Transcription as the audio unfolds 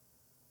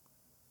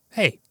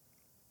Hey,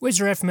 where's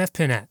your FMF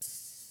pin at?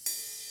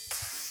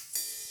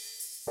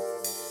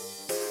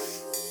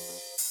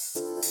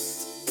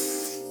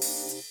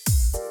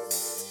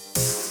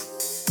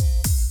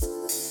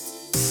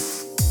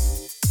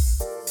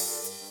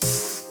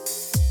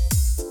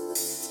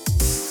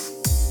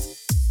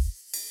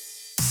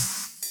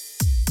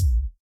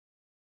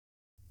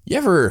 You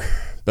ever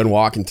been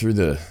walking through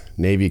the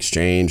Navy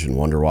Exchange and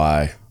wonder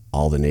why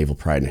all the Naval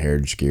Pride and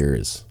Heritage gear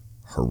is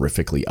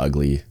horrifically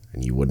ugly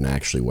and you wouldn't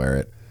actually wear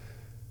it?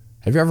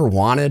 Have you ever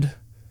wanted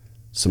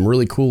some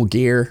really cool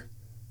gear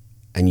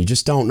and you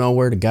just don't know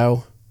where to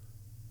go?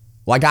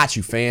 Well, I got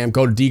you, fam.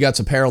 Go to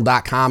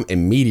dgutsapparel.com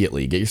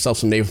immediately. Get yourself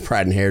some Naval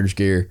Pride and Heritage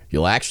gear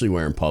you'll actually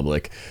wear in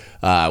public.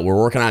 We're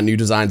working on new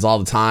designs all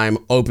the time,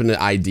 open to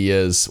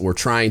ideas. We're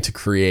trying to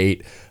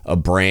create a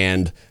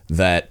brand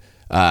that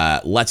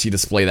lets you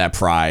display that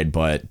pride,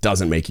 but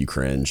doesn't make you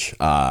cringe.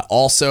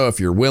 Also, if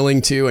you're willing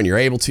to and you're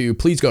able to,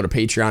 please go to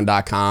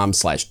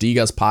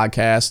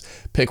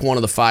patreon.com/dgutspodcast, pick one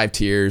of the 5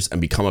 tiers,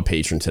 and become a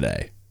patron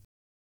today.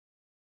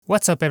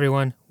 What's up,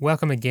 everyone?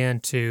 Welcome again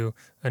to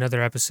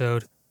another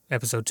episode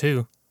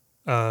 2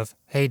 of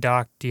Hey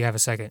Doc, do you have a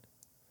second?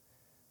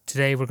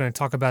 Today we're going to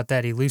talk about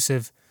that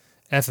elusive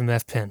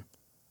FMF pin.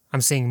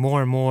 I'm seeing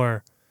more and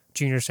more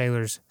junior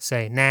sailors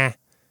say, nah,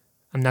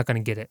 I'm not going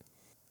to get it.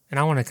 And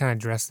I want to kind of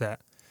address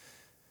that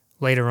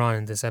later on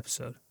in this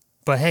episode.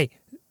 But hey,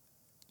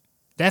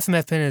 the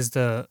FMF pin is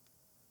the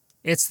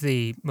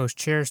most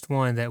cherished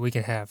one that we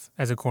can have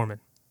as a corpsman.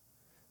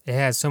 It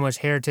has so much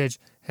heritage,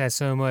 has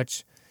so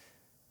much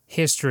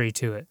history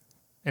to it.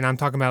 And I'm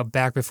talking about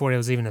back before it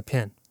was even a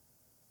pin.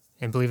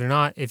 And believe it or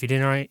not, if you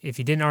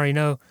didn't already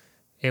know,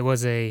 it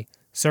was a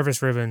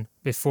service ribbon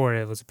before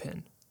it was a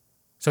pin.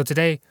 So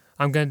today,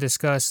 I'm going to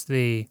discuss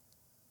the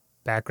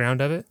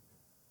background of it.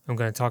 I'm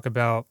going to talk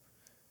about,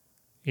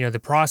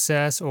 the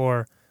process,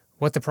 or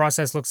what the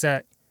process looks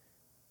at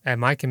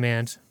my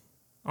command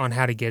on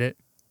how to get it.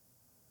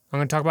 I'm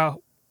going to talk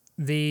about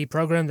the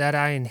program that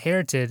I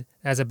inherited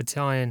as a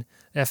battalion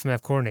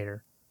FMF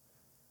coordinator.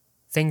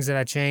 Things that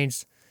I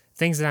changed,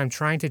 things that I'm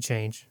trying to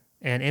change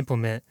and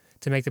implement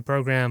to make the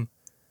program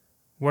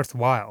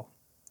worthwhile.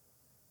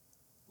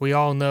 We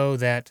all know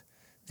that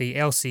the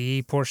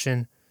LCE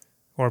portion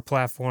or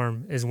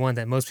platform is one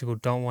that most people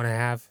don't want to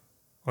have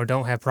or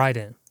don't have pride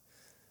in.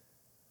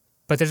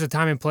 But there's a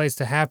time and place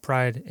to have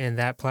pride in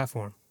that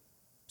platform.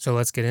 So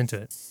let's get into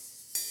it.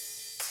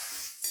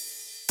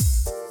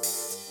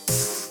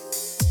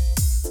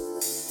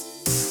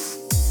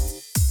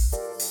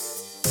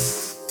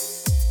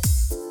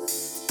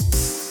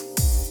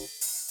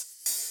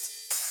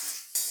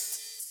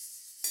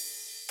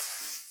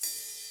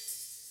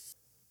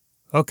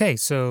 Okay,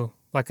 so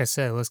like I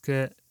said, let's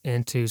get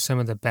into some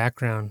of the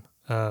background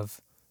of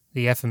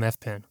the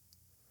FMF pin.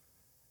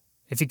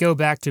 If you go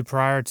back to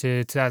prior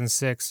to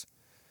 2006,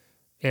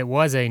 it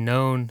was a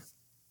known,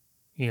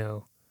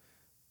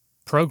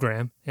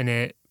 program, and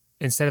it,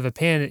 instead of a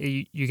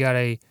pin, you got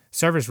a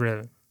service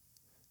ribbon.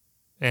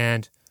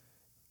 And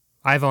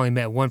I've only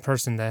met one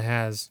person that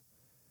has,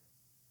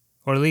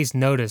 or at least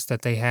noticed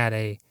that they had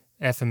a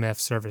FMF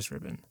service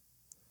ribbon.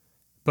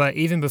 But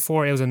even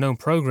before it was a known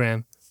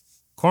program,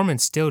 corpsmen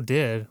still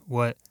did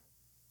what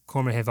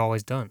corpsmen have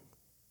always done.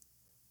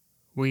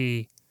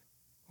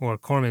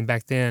 Corpsmen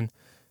back then,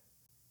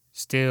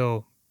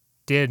 still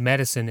did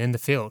medicine in the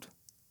field.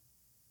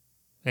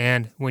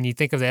 And when you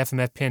think of the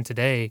FMF pin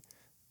today,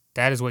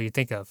 that is what you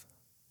think of.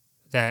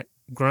 That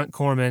grunt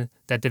corpsman,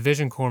 that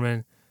division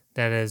corpsman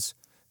that is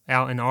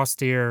out in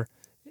austere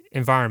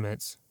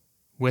environments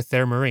with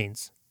their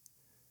Marines,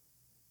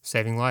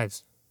 saving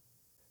lives.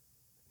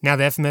 Now,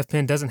 the FMF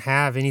pin doesn't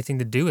have anything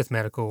to do with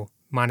medical,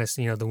 minus,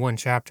 the one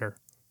chapter.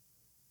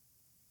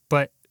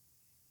 But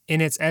in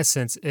its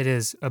essence, it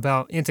is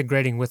about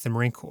integrating with the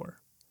Marine Corps.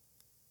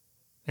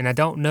 And I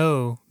don't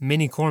know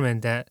many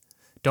corpsmen that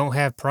don't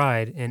have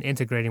pride in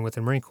integrating with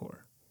the Marine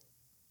Corps.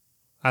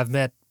 I've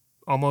met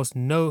almost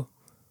no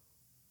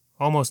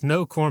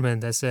corpsman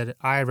that said,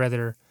 I'd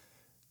rather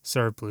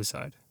serve blue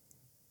side.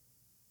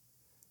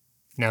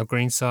 Now,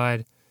 green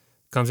side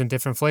comes in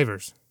different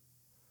flavors.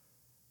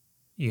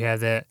 You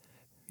have that,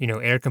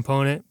 air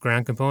component,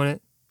 ground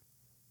component,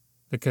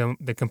 the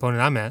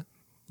component I'm at,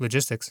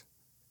 logistics.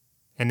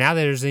 And now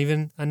there's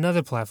even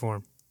another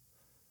platform,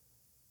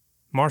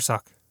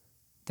 MARSOC.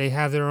 They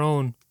have their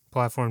own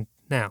platform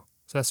now.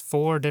 So that's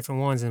 4 different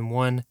ones in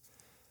one,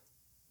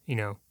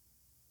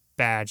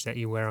 badge that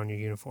you wear on your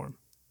uniform.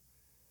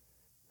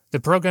 The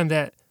program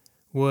that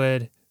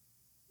would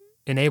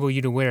enable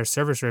you to wear a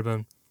service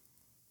ribbon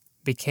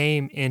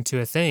became into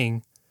a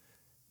thing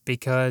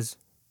because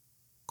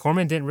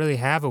corpsmen didn't really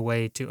have a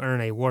way to earn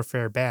a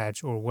warfare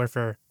badge or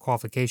warfare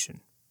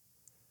qualification,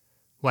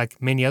 like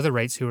many other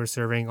rates who were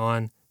serving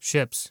on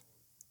ships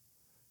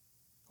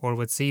or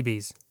with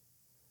Seabees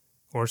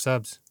or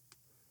subs.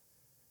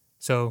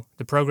 So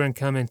the program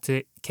came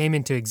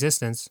into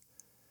existence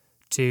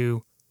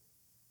to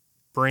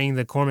bring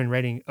the corpsman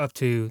rating up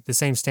to the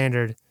same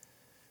standard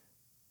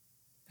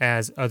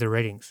as other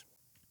ratings.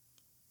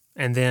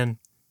 And then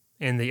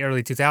in the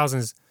early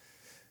 2000s,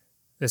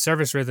 the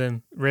service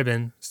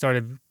ribbon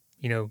started,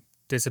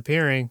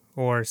 disappearing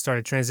or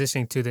started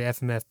transitioning to the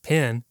FMF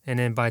pin. And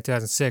then by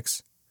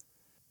 2006,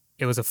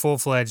 it was a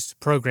full-fledged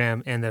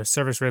program and the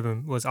service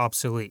ribbon was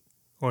obsolete,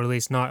 or at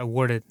least not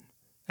awarded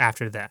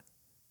after that.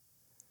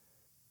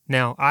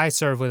 Now, I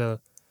serve with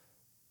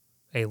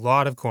a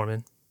lot of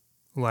corpsmen,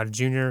 a lot of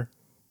junior,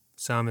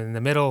 some in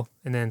the middle,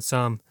 and then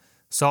some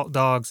salt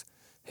dogs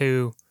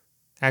who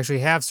actually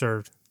have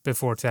served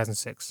before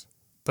 2006,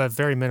 but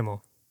very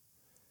minimal.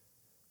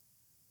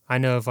 I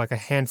know of like a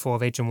handful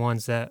of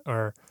HM1s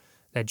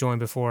that joined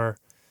before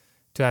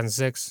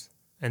 2006,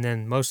 and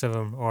then most of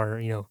them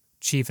are,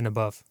 chief and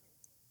above.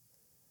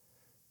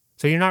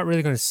 So you're not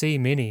really going to see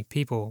many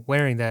people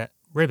wearing that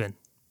ribbon.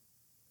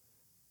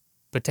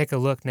 But take a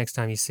look next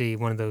time you see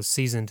one of those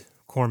seasoned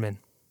corpsmen,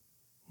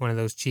 one of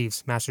those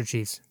chiefs, master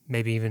chiefs,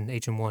 maybe even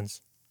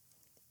HM1s.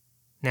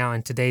 Now,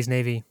 in today's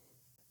Navy,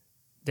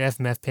 the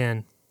FMF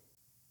pin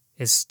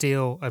is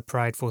still a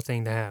prideful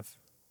thing to have.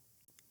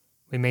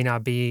 We may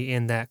not be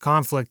in that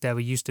conflict that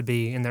we used to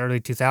be in the early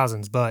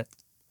 2000s, but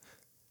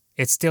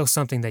it's still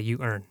something that you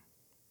earn.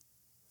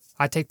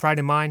 I take pride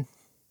in mine,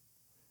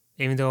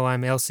 even though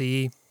I'm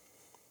LCE,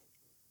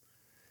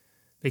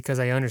 because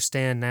I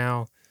understand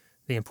now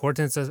the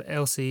importance of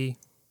LCE,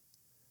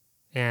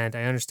 and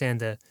I understand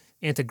the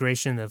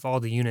integration of all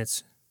the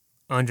units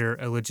under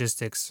a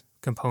logistics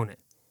component.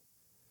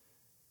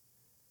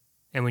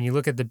 And when you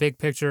look at the big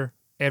picture,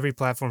 every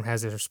platform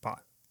has their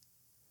spot.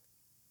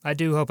 I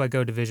do hope I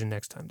go division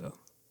next time, though.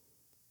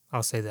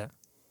 I'll say that.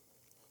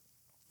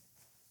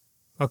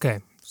 Okay,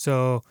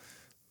 so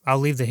I'll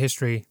leave the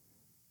history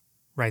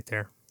right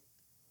there.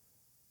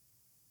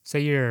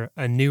 Say you're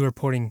a new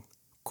reporting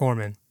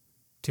corpsman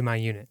to my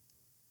unit.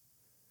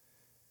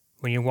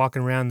 When you're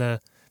walking around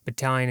the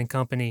battalion and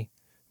company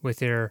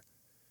with your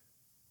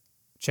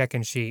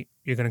check-in sheet,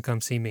 you're going to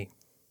come see me.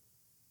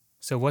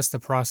 So what's the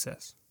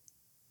process?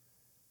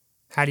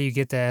 How do you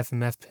get the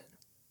FMF pin?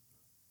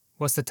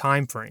 What's the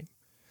time frame?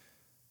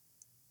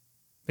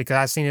 Because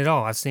I've seen it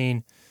all. I've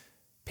seen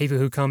people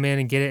who come in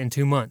and get it in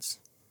 2 months.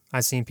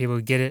 I've seen people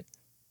who get it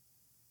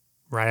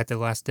right at the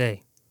last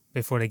day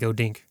before they go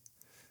dink.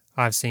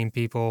 I've seen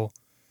people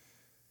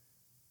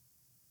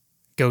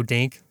go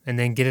dink and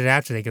then get it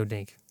after they go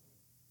dink.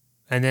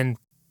 And then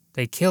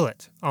they kill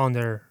it on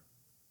their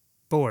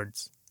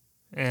boards.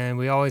 And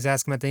we always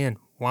ask them at the end,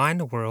 why in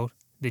the world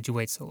did you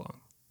wait so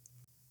long?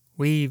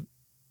 We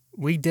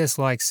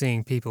dislike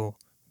seeing people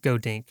go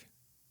dink.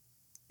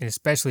 And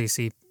especially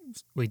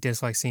we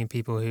dislike seeing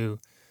people who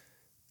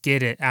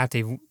get it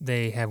after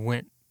they have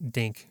went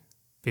dink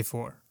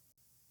before.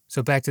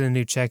 So back to the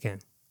new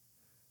check-in.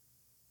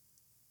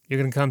 You're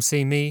going to come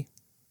see me.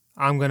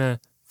 I'm going to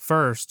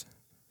first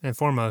and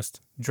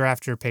foremost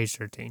draft your page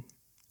 13.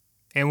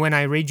 And when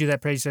I read you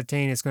that page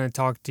 13, it's going to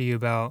talk to you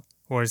about,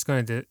 or it's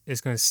going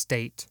to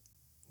state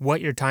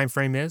what your time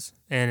frame is,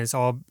 and it's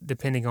all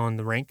depending on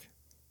the rank.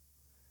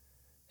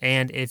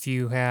 And if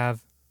you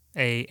have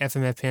a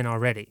FMF pin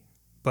already,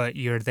 but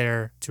you're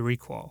there to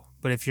requal.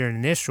 But if you're an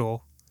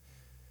initial,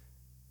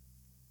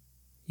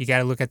 you got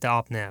to look at the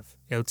OpNav.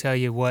 It'll tell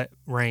you what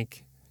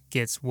rank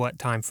gets what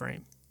time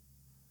frame.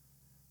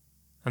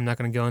 I'm not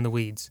going to go in the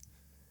weeds,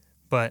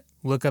 but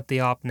look up the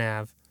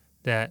OpNav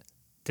that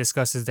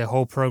discusses the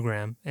whole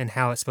program and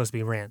how it's supposed to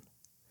be ran.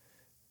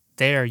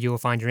 There you will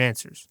find your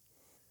answers.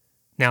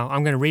 Now,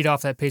 I'm going to read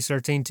off that page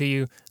 13 to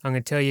you. I'm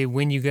going to tell you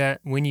when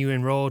you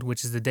enrolled,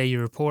 which is the day you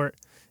report,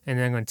 and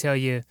then I'm going to tell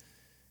you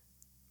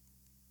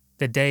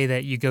the day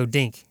that you go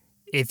dink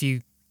if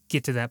you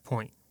get to that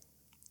point.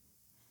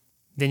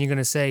 Then you're going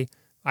to say,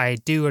 I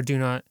do or do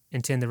not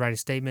intend to write a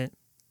statement,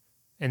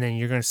 and then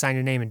you're going to sign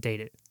your name and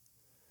date it.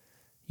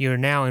 You are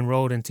now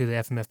enrolled into the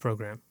FMF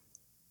program.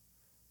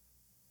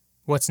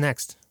 What's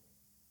next?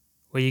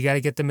 Well, you got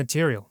to get the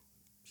material.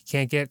 You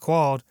can't get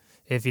qualled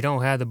if you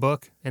don't have the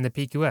book and the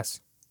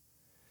PQS.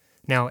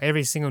 Now,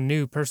 every single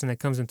new person that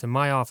comes into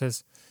my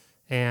office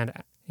and,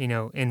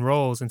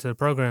 enrolls into the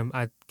program,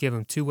 I give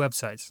them 2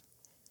 websites.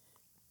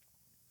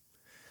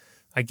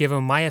 I give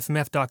them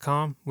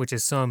myfmf.com, which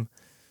is some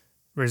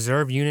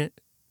reserve unit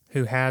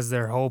who has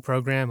their whole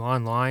program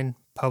online,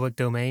 public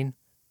domain,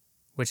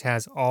 which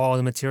has all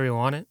the material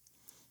on it.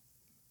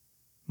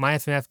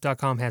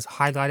 myfmf.com has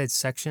highlighted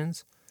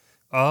sections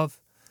of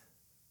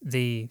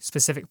the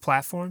specific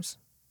platforms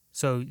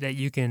so that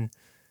you don't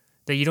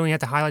even have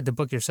to highlight the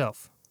book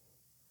yourself.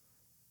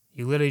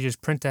 You literally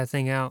just print that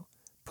thing out,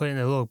 put it in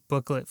a little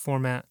booklet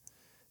format,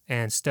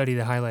 and study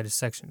the highlighted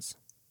sections.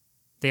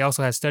 They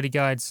also have study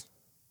guides,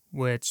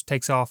 which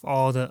takes off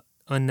all the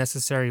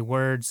unnecessary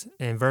words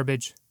and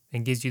verbiage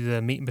and gives you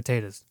the meat and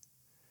potatoes.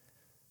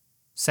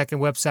 Second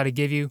website I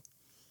give you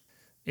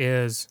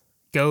is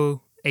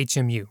gohmu.com,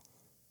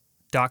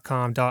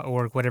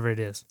 .org, whatever it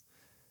is.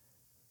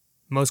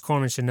 Most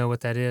corpsmen should know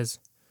what that is.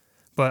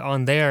 But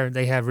on there,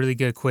 they have really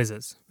good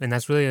quizzes. And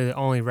that's really the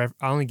only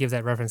I only give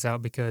that reference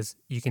out because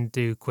you can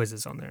do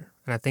quizzes on there.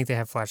 And I think they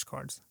have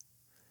flashcards.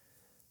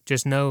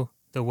 Just know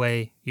the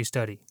way you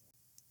study.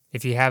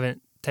 If you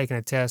haven't taking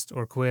a test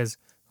or quiz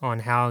on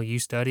how you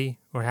study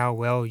or how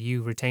well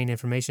you retain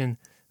information,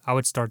 I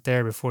would start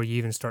there before you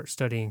even start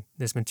studying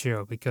this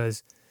material,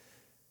 because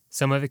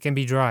some of it can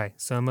be dry,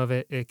 some of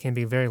it can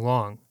be very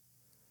long,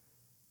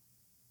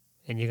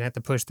 and you're going to have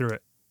to push through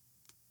it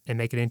and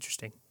make it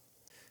interesting.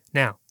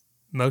 Now,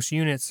 most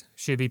units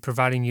should be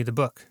providing you the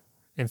book.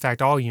 In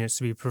fact, all units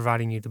should be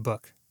providing you the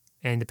book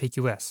and the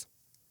PQS.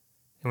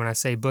 And when I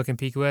say book and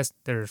PQS,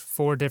 there's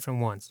 4 different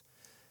ones.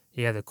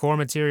 You have the core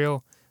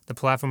material, the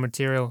platform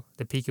material,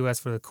 the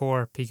PQS for the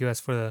core,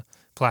 PQS for the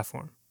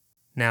platform.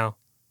 Now,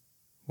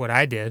 what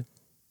I did,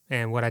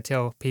 and what I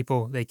tell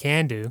people they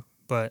can do,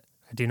 but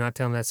I do not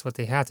tell them that's what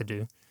they have to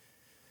do,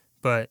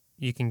 but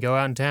you can go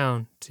out in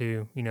town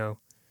to,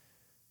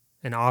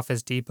 an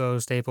Office Depot,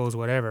 Staples,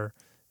 whatever,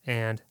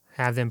 and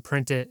have them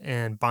print it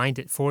and bind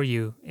it for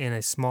you in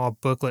a small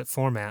booklet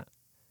format,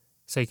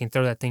 so you can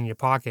throw that thing in your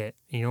pocket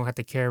and you don't have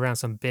to carry around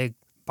some big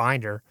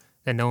binder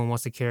that no one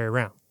wants to carry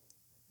around.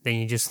 Then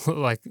you just look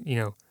like,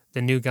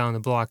 the new guy on the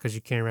block because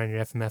you carry around your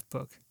FMF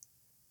book.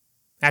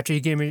 After you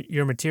get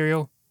your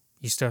material,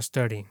 you start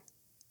studying.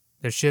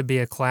 There should be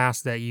a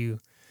class that your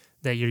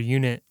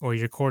unit or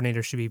your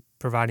coordinator should be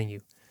providing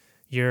you.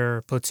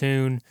 Your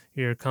platoon,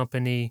 your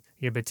company,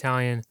 your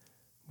battalion,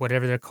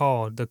 whatever they're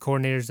called, the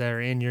coordinators that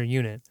are in your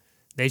unit,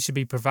 they should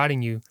be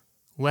providing you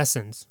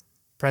lessons,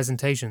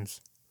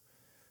 presentations,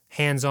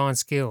 hands-on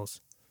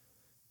skills.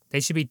 They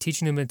should be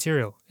teaching the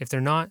material. If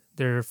they're not,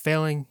 they're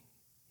failing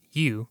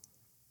you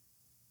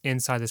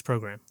inside this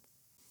program.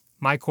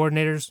 My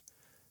coordinators,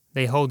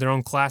 they hold their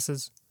own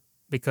classes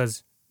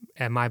because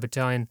at my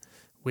battalion,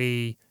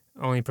 we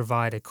only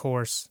provide a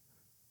course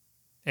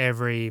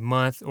every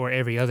month or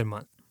every other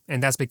month.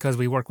 And that's because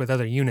we work with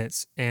other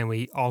units and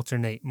we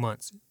alternate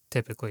months,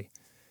 typically,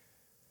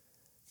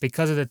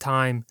 because of the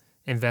time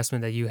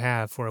investment that you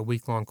have for a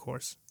week-long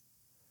course.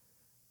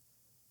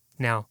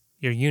 Now,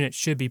 your unit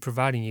should be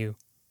providing you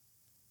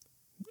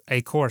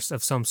a course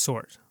of some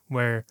sort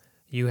where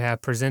you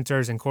have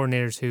presenters and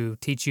coordinators who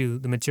teach you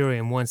the material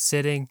in one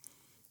sitting,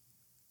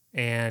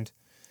 and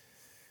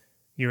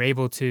you're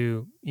able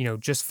to,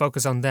 just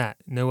focus on that,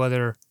 no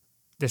other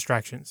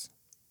distractions.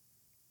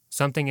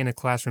 Something in a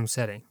classroom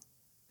setting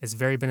is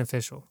very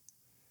beneficial.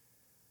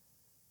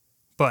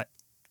 But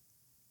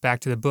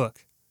back to the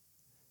book.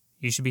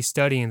 You should be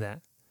studying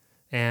that.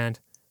 And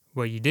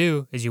what you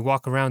do is you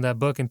walk around that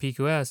book in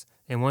PQS,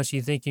 and once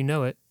you think you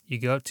know it, you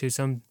go up to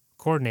some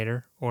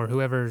coordinator or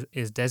whoever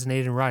is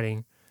designated in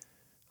writing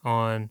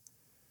on,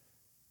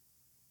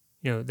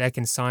 that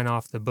can sign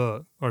off the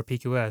book or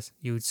PQS.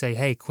 You would say,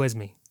 hey, quiz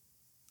me.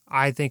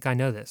 I think I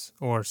know this.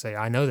 Or say,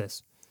 I know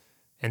this.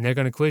 And they're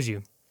going to quiz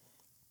you.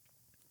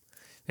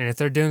 And if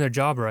they're doing their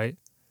job right,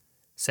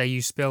 say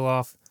you spill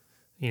off,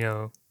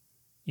 you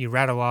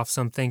rattle off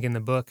something in the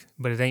book,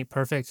 but it ain't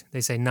perfect,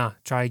 they say, nah,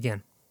 try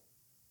again.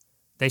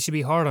 They should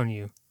be hard on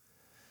you.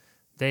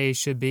 They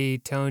should be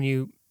telling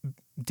you,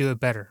 do it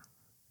better.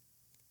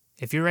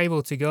 If you're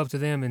able to go up to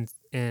them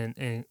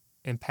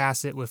and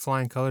pass it with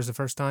flying colors the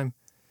first time,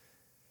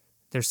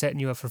 they're setting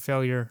you up for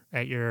failure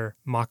at your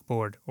mock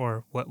board,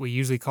 or what we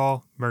usually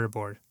call murder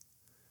board.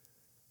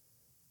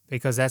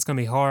 Because that's going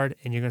to be hard,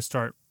 and you're going to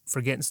start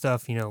forgetting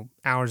stuff,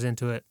 hours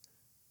into it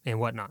and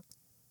whatnot.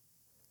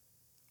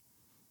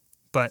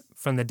 But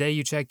from the day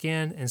you check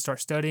in and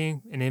start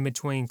studying, and in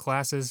between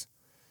classes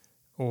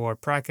or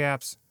prac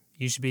apps,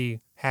 you should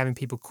be having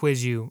people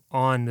quiz you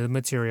on the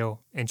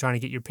material and trying to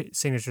get your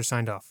signature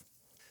signed off.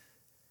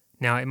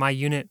 Now, at my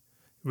unit,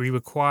 we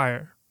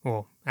require,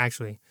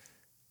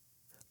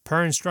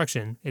 per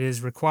instruction, it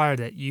is required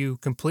that you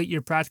complete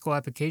your practical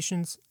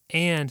applications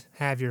and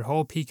have your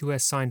whole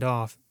PQS signed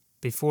off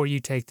before you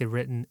take the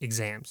written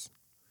exams.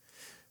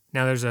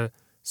 Now, there's a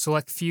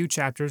select few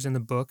chapters in the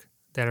book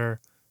that are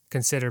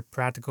considered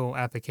practical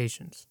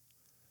applications.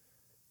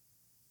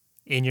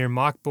 In your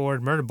mock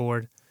board, murder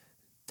board,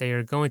 they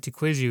are going to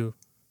quiz you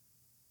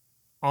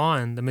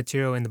on the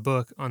material in the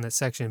book on that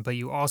section, but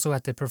you also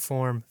have to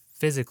perform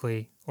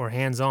physically or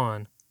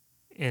hands-on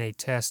in a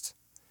test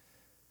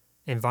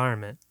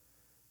environment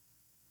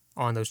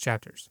on those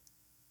chapters.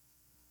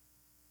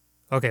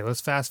 Okay,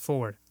 let's fast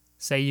forward.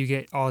 Say you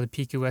get all the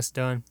PQS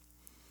done.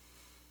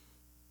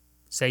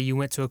 Say you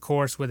went to a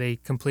course where they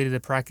completed the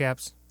prac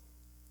apps.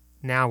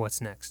 Now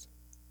what's next?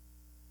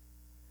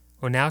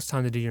 Well, now it's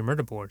time to do your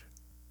murder board.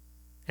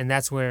 And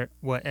that's what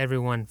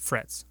everyone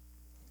frets.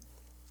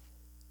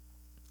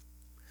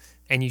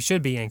 And you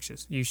should be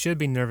anxious. You should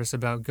be nervous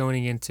about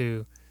going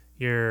into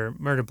your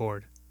murder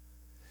board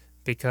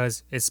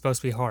because it's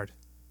supposed to be hard.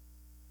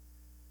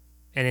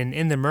 And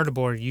in the murder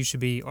board, you should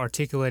be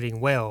articulating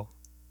well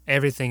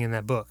everything in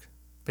that book,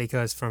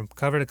 because from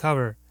cover to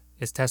cover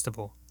is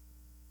testable.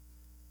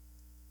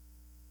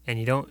 And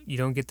you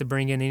don't get to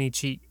bring in any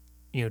cheat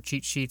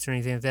sheets or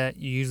anything like that.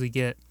 You usually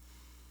get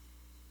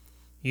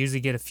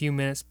a few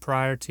minutes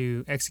prior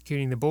to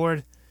executing the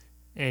board,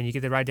 and you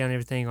get to write down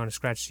everything on a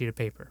scratch sheet of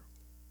paper.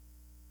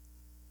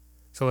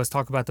 So let's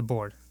talk about the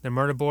board. The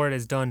murder board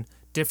is done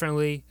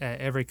differently at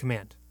every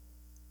command.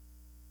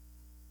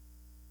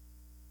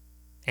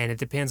 and it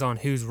depends on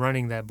who's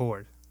running that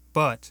board.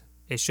 But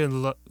it should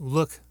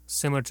look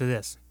similar to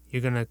this.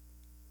 You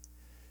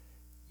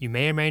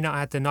may or may not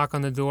have to knock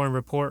on the door and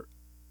report.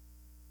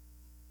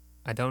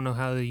 I don't know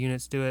how the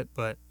units do it,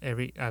 but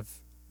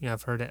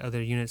I've heard that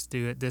other units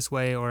do it this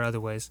way or other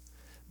ways.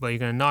 But you're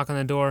going to knock on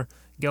the door,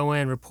 go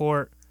in,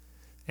 report,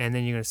 and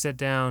then you're going to sit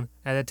down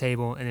at a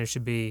table, and there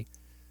should be,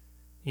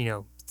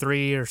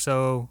 3 or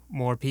so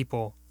more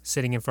people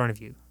sitting in front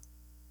of you.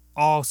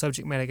 All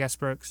subject matter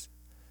experts,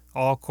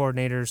 all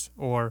coordinators,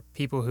 or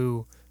people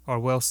who are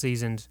well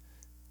seasoned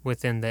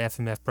within the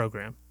FMF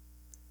program.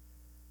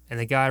 And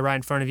the guy right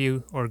in front of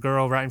you, or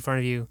girl right in front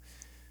of you,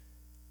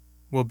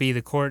 will be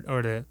the court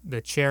or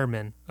the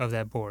chairman of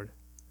that board.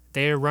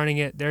 They are running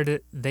it.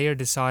 They are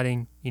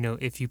deciding,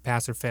 if you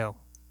pass or fail,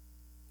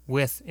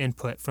 with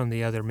input from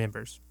the other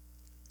members.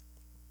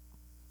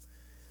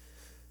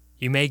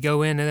 You may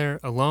go in there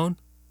alone,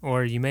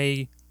 or you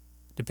may,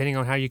 depending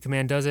on how your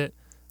command does it,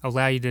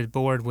 allow you to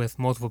board with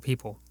multiple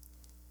people.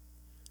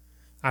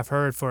 I've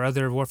heard for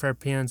other warfare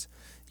PNs,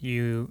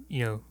 you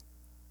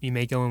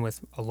may go in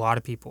with a lot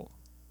of people.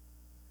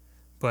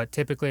 But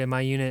typically in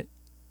my unit,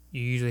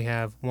 you usually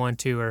have 1,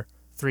 2, or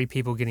 3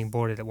 people getting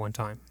boarded at one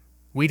time.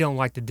 We don't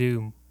like to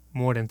do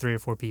more than 3 or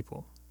 4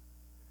 people.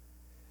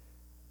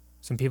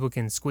 Some people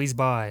can squeeze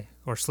by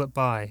or slip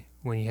by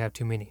when you have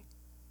too many.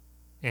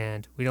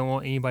 And we don't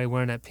want anybody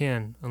wearing that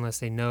pin unless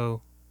they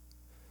know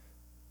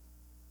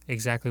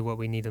exactly what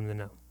we need them to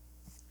know.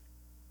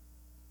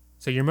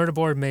 So your murder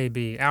board may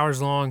be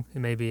hours long. It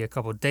may be a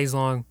couple of days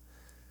long.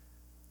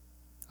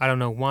 I don't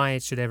know why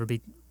it should ever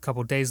be a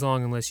couple of days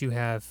long unless you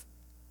have,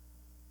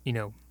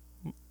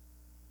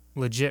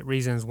 legit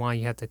reasons why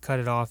you have to cut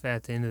it off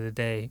at the end of the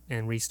day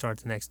and restart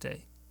the next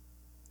day.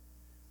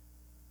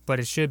 But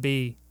you should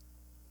be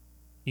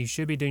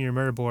doing your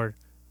murder board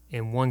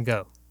in one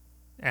go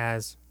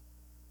as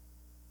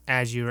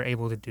you are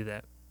able to do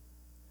that.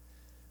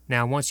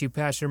 Now, once you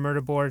pass your murder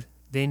board,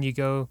 then you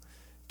go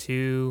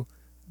to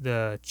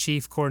the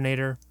chief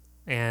coordinator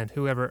and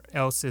whoever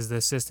else is the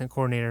assistant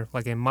coordinator.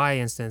 Like in my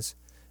instance,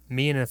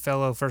 me and a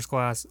fellow first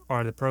class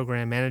are the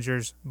program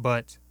managers,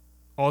 but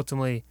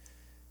ultimately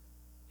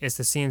it's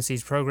the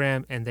CMC's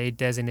program, and they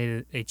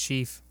designated a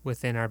chief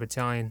within our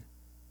battalion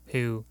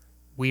who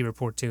we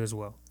report to as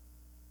well.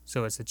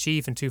 So it's the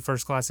chief and 2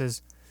 first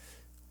classes.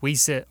 We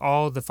sit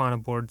all the final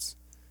boards,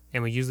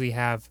 and we usually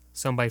have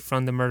somebody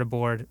from the murder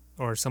board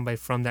or somebody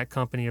from that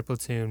company or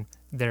platoon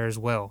there as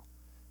well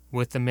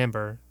with the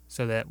member,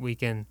 so that we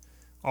can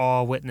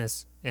all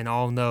witness and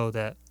all know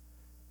that,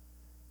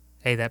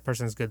 hey, that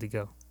person's good to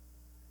go.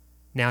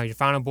 Now, your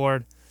final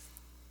board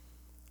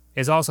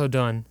is also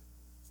done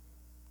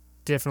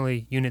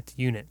differently unit to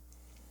unit.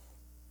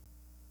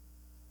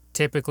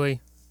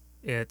 Typically,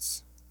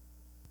 it's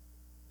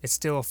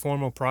still a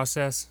formal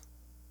process,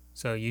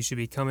 so you should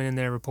be coming in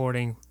there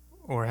reporting,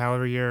 or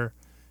however your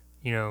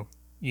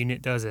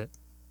unit does it.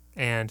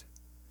 And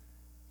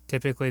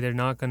typically they're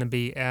not going to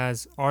be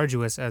as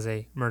arduous as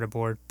a murder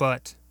board,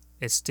 but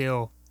it's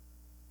still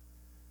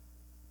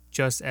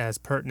just as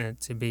pertinent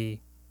to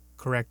be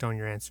correct on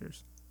your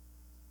answers.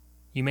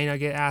 You may not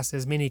get asked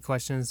as many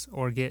questions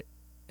or get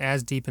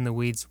as deep in the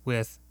weeds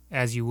with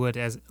as you would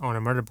as on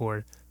a murder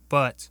board,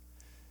 but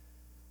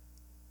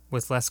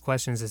with less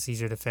questions, it's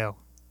easier to fail.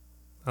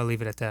 I'll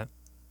leave it at that.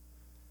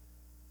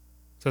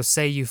 So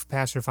say you've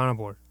passed your final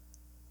board.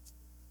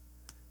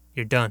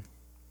 You're done.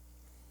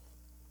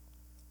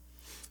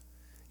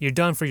 You're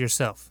done for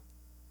yourself.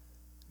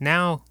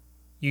 Now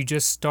you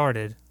just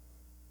started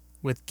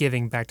with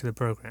giving back to the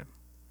program.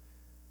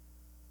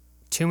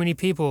 Too many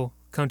people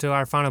come to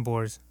our final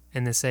boards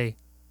and they say,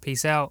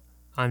 peace out,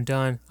 I'm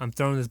done, I'm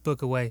throwing this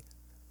book away,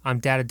 I'm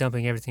data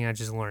dumping everything I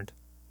just learned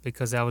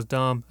because that was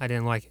dumb, I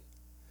didn't like it.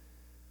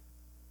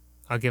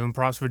 I'll give them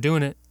props for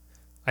doing it.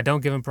 I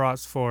don't give them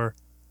props for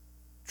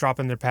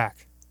dropping their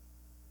pack.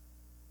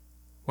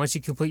 Once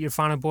you complete your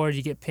final board,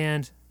 you get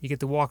pinned, you get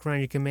to walk around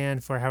your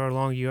command for however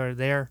long you are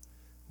there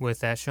with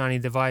that shiny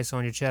device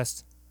on your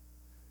chest.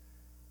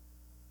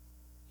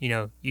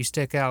 You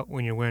stick out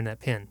when you're wearing that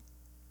pin.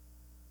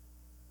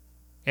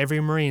 Every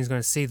Marine is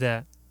going to see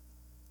that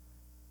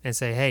and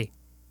say, hey,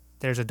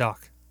 there's a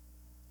doc.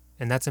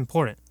 And that's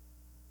important.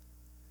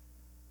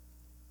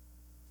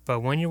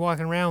 But when you're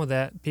walking around with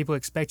that, people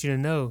expect you to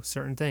know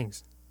certain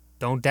things.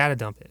 Don't data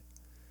dump it.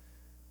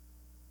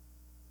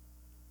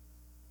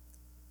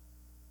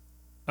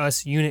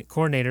 Us unit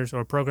coordinators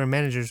or program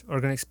managers are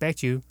going to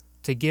expect you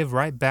to give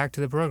right back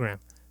to the program.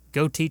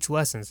 Go teach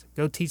lessons.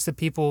 Go teach the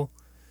people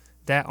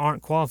that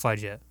aren't qualified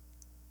yet.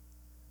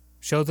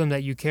 Show them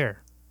that you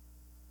care.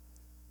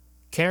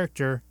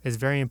 Character is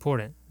very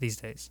important these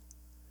days.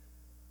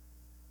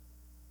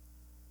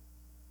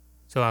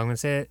 So I'm going to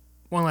say it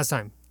one last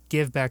time.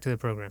 Give back to the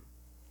program.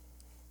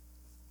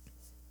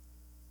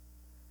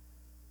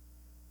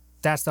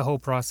 That's the whole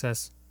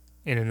process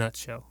in a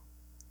nutshell.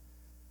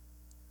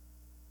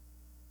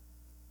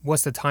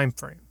 What's the time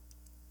frame?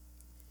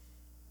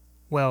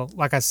 Well,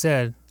 like I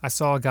said, I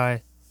saw a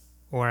guy,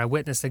 or I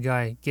witnessed a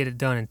guy get it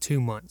done in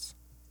 2 months.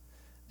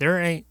 There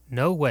ain't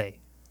no way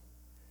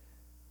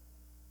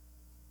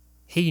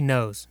he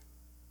knows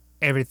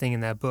everything in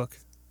that book.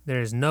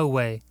 There is no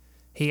way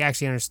he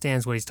actually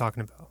understands what he's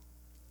talking about.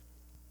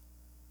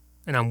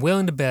 And I'm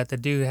willing to bet the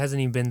dude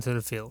hasn't even been to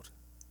the field.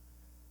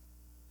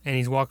 And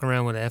he's walking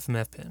around with an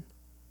FMF pen.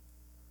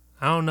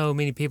 I don't know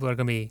many people are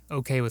going to be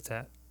okay with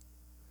that.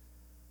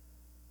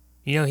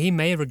 You know, he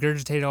may have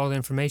regurgitated all the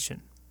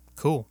information.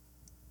 Cool.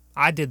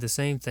 I did the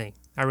same thing.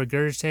 I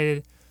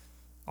regurgitated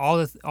all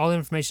the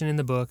information in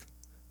the book.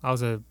 I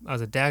was a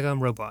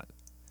daggum robot.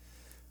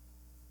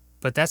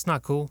 But that's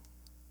not cool.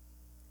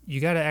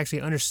 You got to actually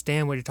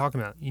understand what you're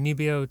talking about. You need to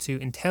be able to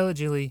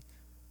intelligently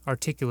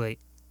articulate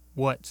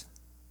what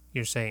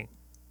you're saying.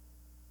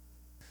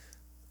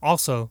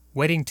 Also,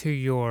 waiting to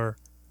your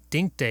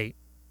dink date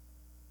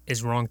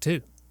is wrong too.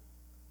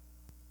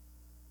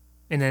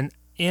 And then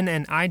in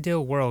an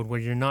ideal world where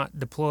you're not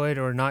deployed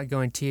or not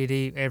going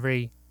TAD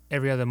every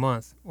other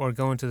month or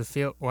going to the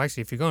field, well,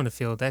 actually, if you're going to the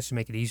field, that should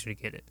make it easier to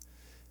get it.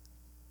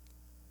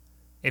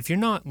 If you're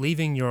not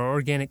leaving your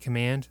organic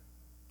command,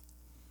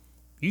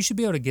 you should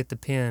be able to get the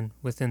pen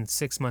within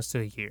 6 months to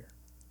a year.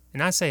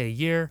 And I say a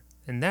year,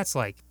 and that's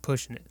like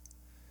pushing it.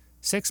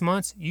 6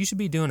 months, you should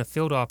be doing a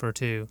field op or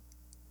two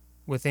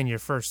within your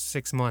first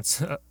 6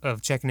 months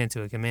of checking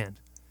into a command.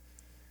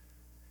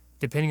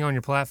 Depending on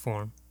your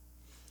platform.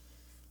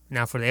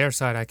 Now for the air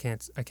side, I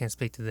can't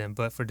speak to them,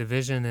 but for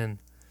division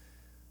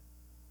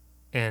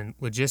and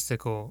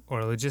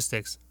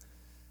logistics,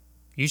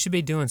 you should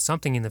be doing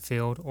something in the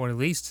field, or at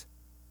least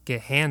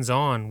get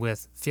hands-on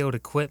with field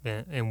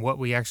equipment and what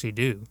we actually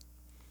do.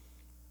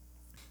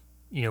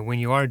 You know, when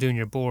you are doing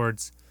your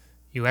boards,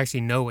 you actually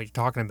know what you're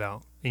talking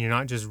about, and you're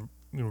not just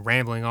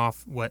rambling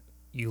off what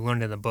you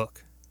learned in the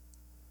book.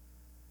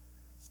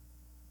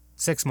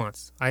 6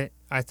 months. I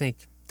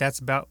think that's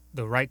about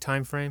the right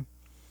time frame.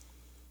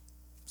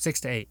 6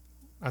 to 8.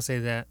 I'll say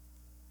that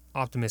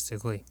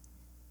optimistically.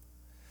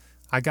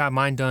 I got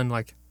mine done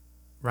like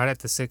right at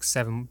the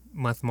 6-7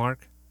 month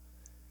mark.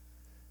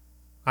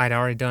 I'd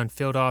already done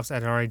field ops,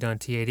 I'd already done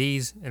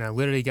TADs, and I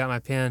literally got my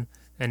pen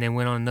and then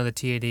went on another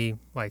TAD.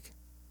 Like,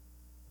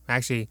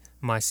 actually,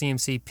 my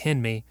CMC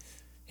pinned me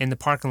in the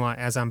parking lot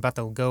as I'm about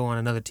to go on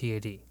another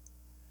TAD.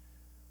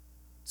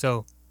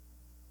 So,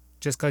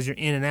 just because you're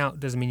in and out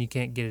doesn't mean you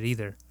can't get it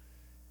either.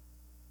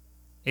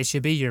 It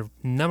should be your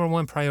number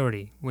one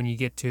priority when you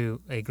get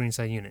to a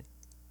Greenside unit.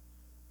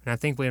 And I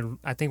think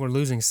we're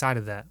losing sight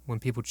of that when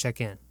people check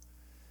in.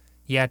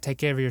 Yeah, take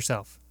care of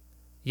yourself.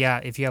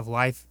 Yeah, if you have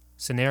life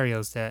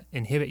scenarios that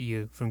inhibit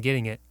you from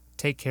getting it,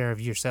 take care of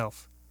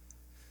yourself.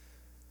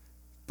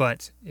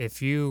 But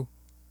if you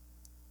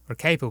are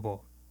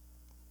capable,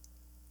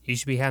 you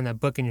should be having that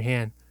book in your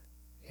hand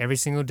every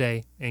single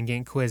day and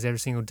getting quizzed every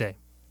single day.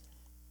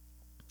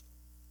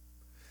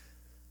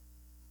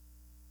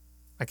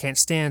 I can't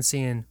stand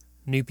seeing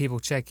new people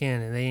check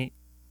in and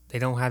they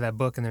don't have that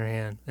book in their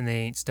hand and they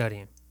ain't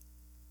studying.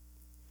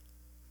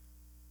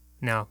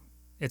 Now,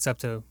 it's up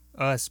to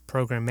us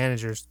program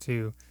managers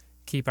to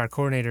keep our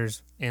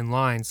coordinators in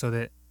line so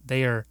that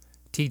they are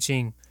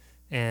teaching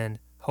and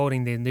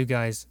holding the new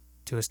guys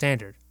to a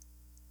standard.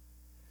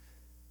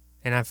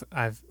 And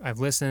I've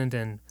listened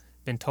and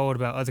been told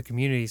about other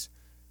communities.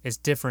 It's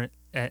different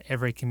at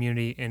every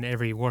community and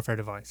every warfare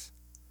device.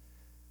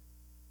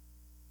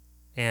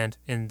 And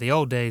in the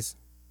old days,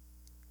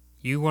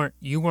 you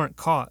weren't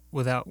caught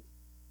without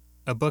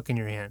a book in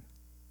your hand.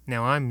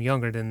 Now I'm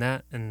younger than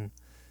that, and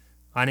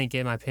I didn't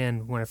get my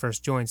pen when I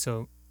first joined,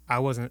 so I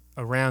wasn't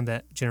around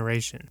that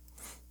generation.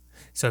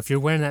 So if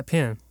you're wearing that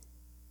pen,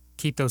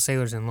 keep those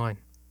sailors in line.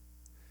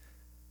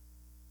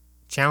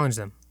 Challenge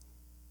them.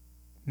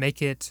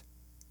 Make it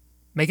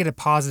a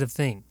positive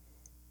thing.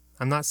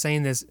 I'm not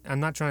saying this, I'm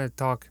not trying to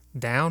talk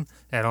down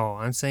at all.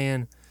 I'm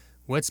saying,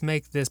 let's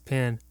make this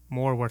pen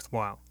more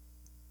worthwhile.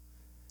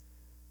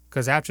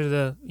 Because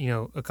after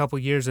a couple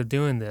years of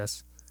doing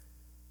this,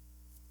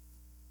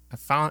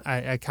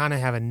 I kind of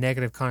have a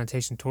negative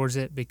connotation towards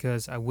it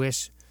because I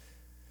wish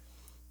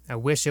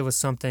it was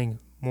something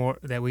more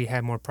that we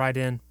had more pride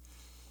in,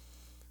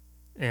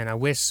 and I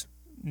wish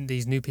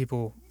these new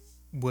people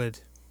would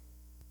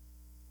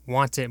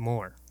want it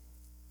more.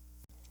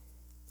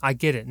 I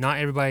get it. Not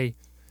everybody's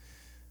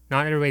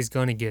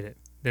going to get it.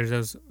 There's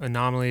those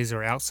anomalies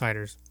or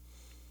outsiders,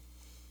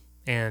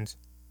 and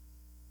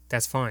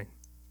that's fine.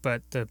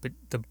 But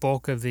the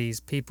bulk of these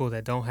people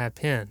that don't have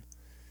pen,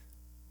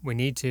 we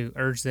need to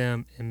urge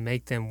them and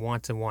make them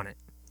want it.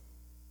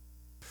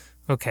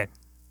 Okay.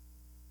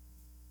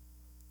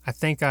 I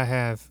think I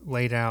have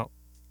laid out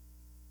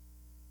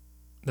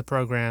the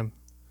program,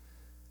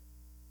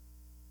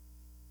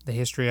 the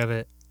history of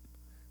it,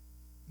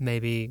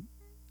 maybe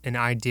an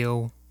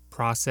ideal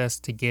process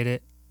to get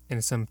it,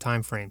 and some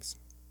time frames.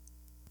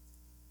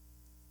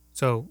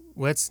 So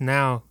let's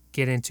now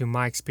get into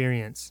my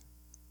experience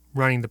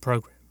running the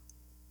program.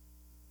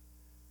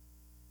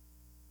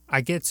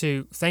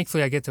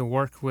 Thankfully I get to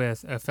work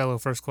with a fellow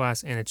first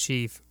class and a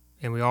chief,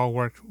 and we all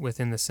work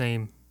within the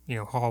same,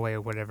 hallway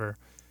or whatever.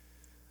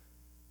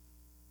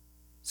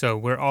 So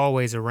we're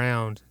always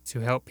around to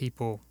help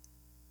people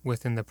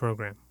within the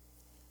program.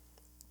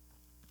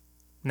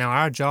 Now,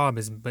 our job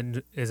is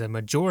a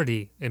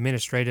majority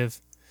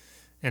administrative,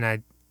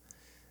 and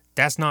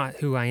that's not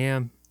who I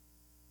am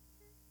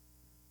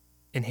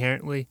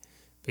inherently,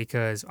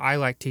 because I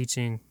like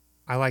teaching.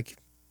 I like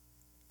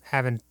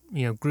having,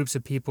 groups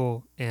of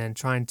people and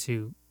trying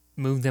to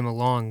move them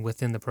along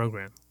within the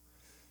program.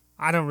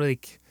 I don't really,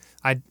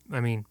 I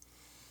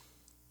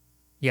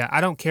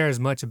don't care as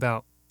much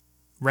about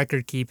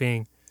record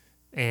keeping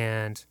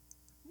and,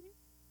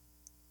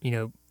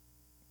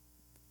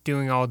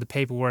 doing all the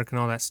paperwork and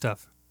all that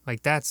stuff.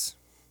 Like there's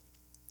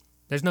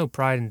no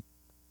pride in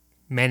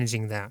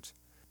managing that.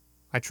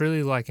 I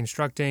truly like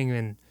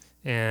instructing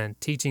and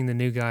teaching the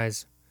new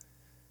guys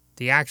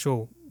the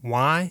actual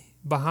why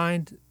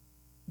behind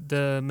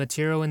the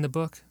material in the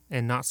book,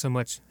 and not so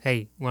much,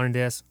 hey, learn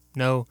this.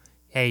 No,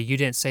 hey, you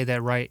didn't say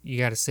that right. You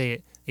got to say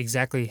it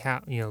exactly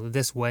how,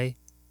 this way.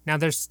 Now,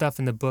 there's stuff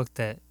in the book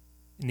that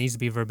needs to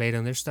be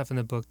verbatim. There's stuff in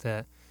the book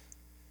that,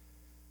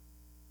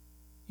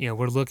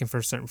 we're looking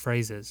for certain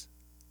phrases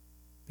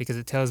because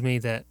it tells me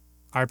that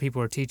our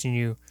people are teaching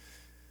you,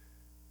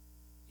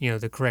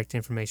 the correct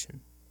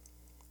information,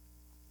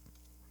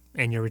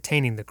 and you're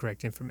retaining the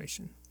correct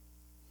information.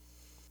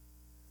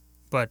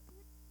 But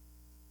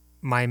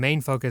my main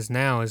focus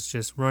now is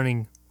just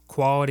running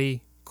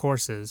quality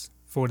courses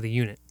for the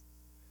unit.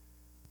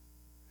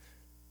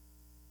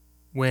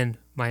 When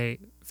my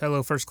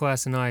fellow first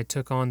class and I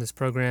took on this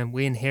program,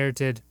 we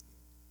inherited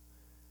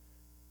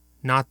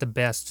not the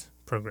best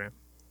program.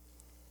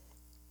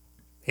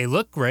 It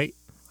looked great.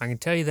 I can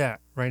tell you that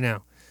right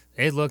now.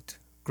 It looked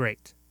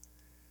great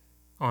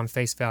on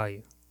face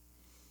value.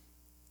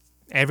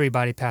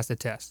 Everybody passed the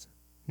test.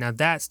 Now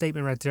that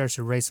statement right there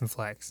should raise some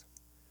flags.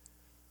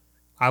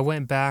 I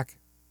went back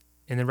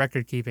in the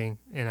record keeping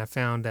and I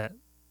found that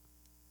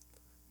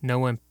no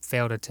one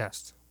failed a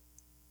test.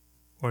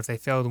 Or if they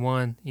failed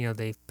one,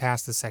 they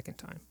passed the second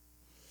time.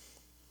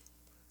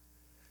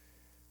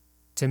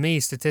 To me,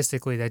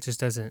 statistically, that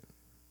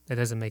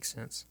doesn't make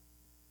sense.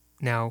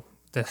 Now,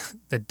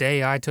 the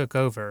day I took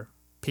over,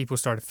 people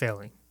started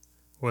failing.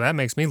 Well, that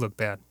makes me look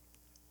bad.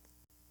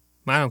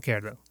 I don't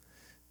care though,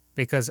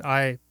 because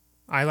I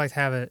like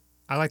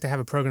to have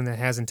a program that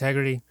has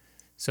integrity.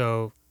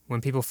 So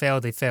when people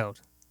failed, they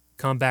failed.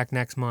 Come back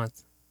next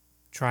month,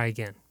 try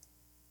again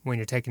when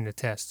you're taking the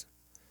test.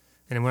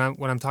 And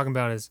what I'm talking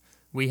about is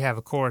we have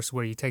a course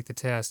where you take the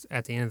test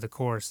at the end of the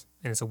course,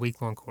 and it's a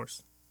week-long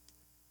course.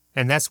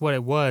 And that's what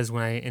it was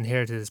when I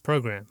inherited this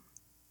program.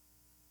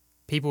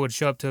 People would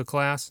show up to a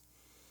class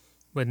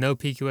with no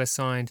PQS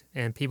signed,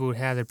 and people would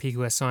have their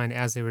PQS signed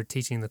as they were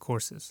teaching the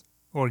courses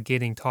or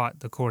getting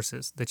taught the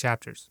courses, the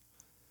chapters.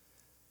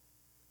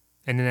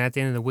 And then at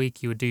the end of the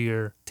week, you would do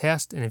your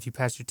test, and if you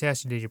passed your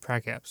test, you did your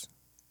prac-apps.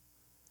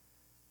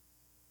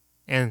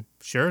 And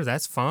sure,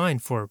 that's fine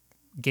for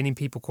getting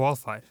people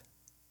qualified,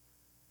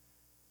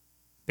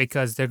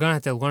 because they're going to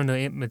have to learn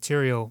the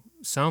material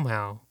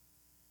somehow,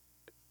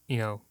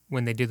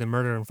 when they do the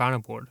murder and final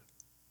board.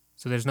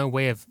 So there's no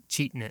way of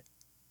cheating it.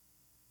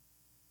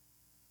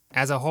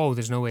 As a whole,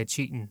 there's no way of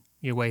cheating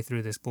your way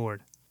through this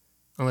board,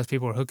 unless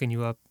people are hooking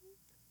you up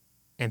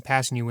and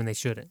passing you when they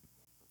shouldn't.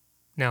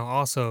 Now,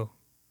 also,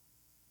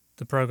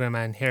 the program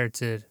I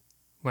inherited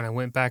when I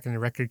went back into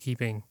record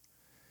keeping,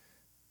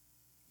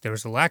 there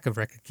was a lack of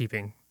record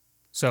keeping.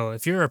 So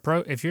if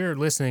you're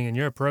listening and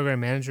you're a program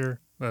manager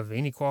of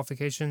any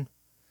qualification,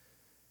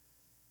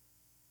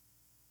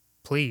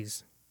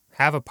 please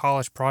have a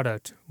polished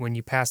product when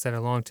you pass that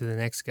along to the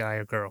next guy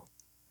or girl.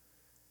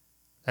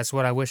 That's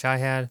what I wish I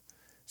had.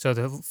 So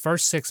the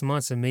first 6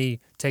 months of me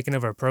taking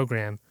over a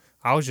program,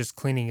 I was just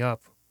cleaning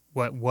up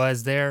what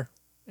was there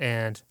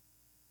and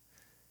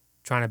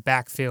trying to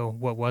backfill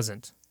what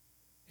wasn't.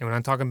 And when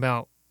I'm talking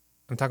about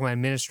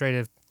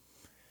administrative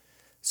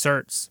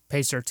certs,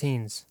 page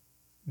 13s,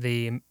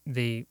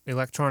 the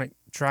electronic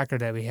tracker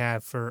that we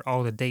have for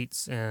all the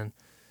dates, and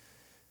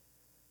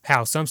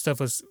how some stuff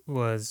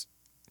was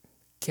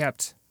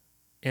kept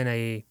in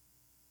a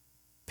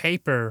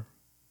paper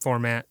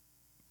format,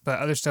 but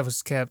other stuff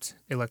was kept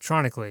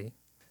electronically.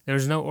 There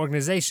was no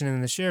organization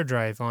in the share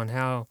drive on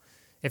how,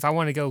 if I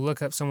want to go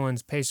look up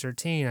someone's page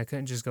 13, I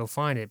couldn't just go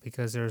find it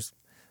because there's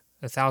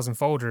 1,000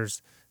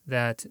 folders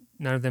that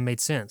none of them made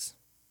sense.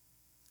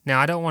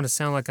 Now, I don't want to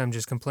sound like I'm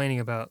just complaining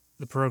about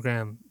the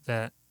program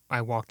that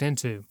I walked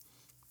into,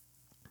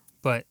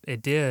 but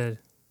it did.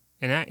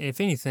 And if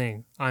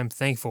anything, I'm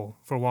thankful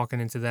for walking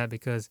into that,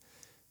 because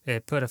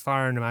it put a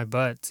fire into my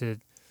butt to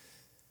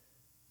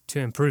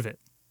improve it.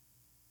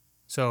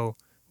 So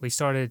we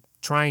started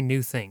trying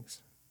new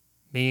things,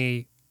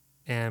 me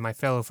and my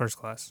fellow first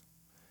class.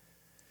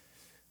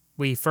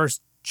 We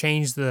first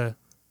changed the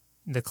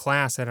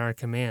class at our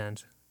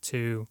command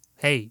to,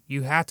 hey,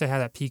 you have to have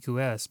that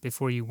PQS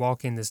before you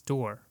walk in this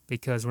door,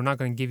 because we're not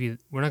going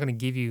to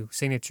give you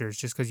signatures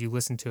just because you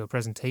listen to a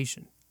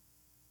presentation.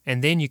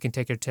 And then you can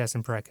take your tests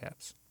and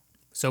prac-apps.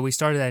 So we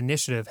started that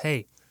initiative.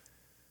 Hey,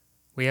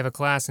 we have a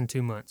class in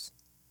 2 months.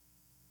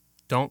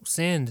 don't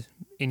send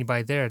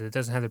anybody there that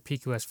doesn't have their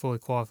PQS fully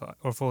qualified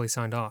or fully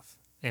signed off.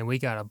 And we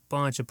got a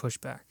bunch of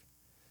pushback.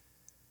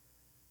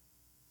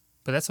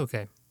 But that's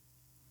okay,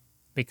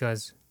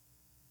 because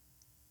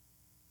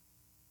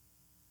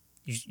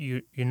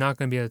you're not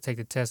going to be able to take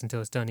the test until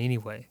it's done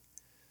anyway.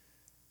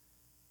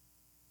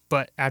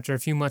 But after a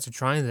few months of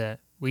trying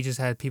that, we just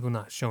had people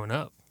not showing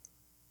up.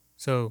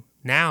 So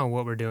now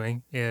what we're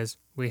doing is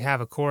we have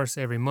a course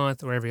every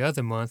month or every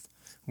other month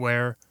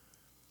where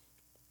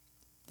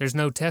there's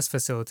no test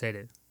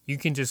facilitated. You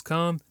can just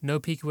come,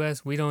 no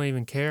PQS, we don't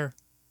even care.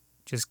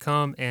 Just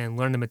come and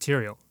learn the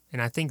material.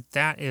 And I think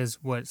that is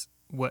what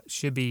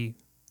should be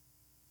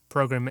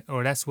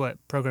that's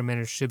what program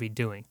managers should be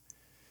doing.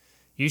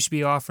 You should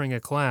be offering a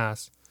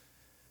class,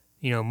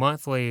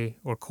 monthly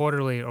or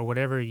quarterly or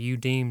whatever you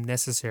deem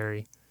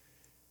necessary.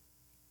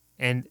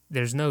 And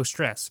there's no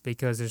stress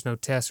because there's no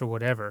test or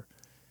whatever,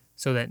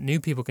 so that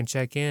new people can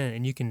check in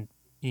and you can,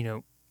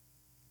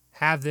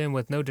 have them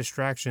with no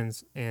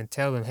distractions and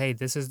tell them, hey,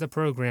 this is the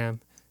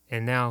program,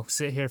 and now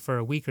sit here for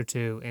a week or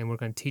two and we're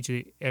going to teach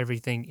you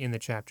everything in the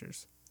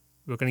chapters.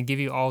 We're going to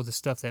give you all the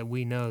stuff that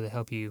we know to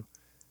help you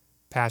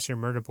pass your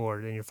murder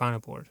board and your final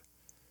board.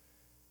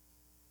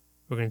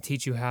 We're going to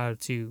teach you how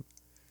to,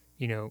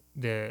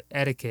 the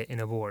etiquette in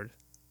a board.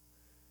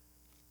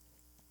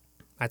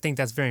 I think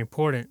that's very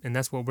important, and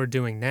that's what we're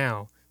doing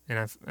now,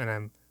 and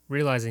I'm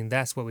realizing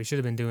that's what we should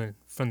have been doing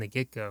from the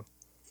get-go.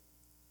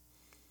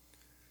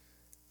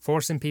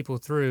 Forcing people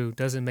through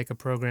doesn't make a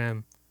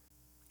program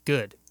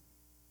good.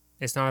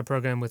 It's not a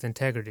program with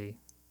integrity.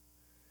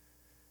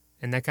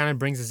 And that kind of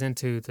brings us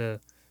into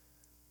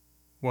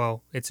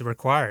it's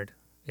required.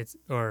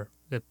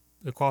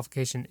 The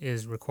qualification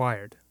is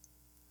required.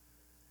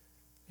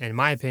 In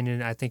my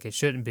opinion, I think it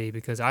shouldn't be,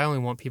 because I only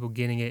want people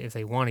getting it if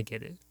they want to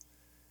get it.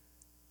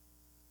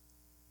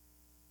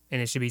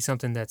 And it should be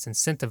something that's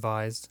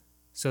incentivized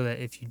so that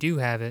if you do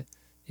have it,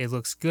 it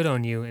looks good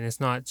on you and it's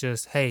not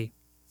just, hey,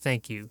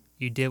 thank you,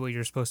 you did what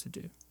you're supposed to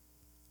do.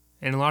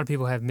 And a lot of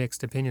people have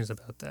mixed opinions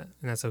about that,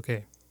 and that's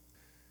okay.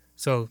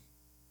 So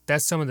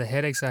that's some of the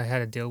headaches I had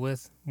to deal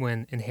with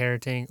when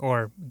inheriting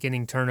or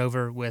getting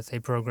turnover with a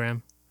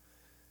program.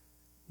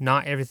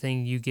 Not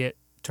everything you get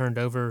turned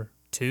over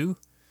to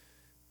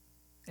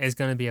is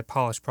going to be a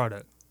polished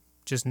product.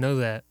 Just know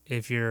that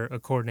if you're a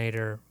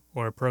coordinator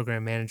or a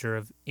program manager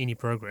of any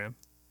program.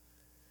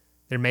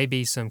 There may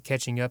be some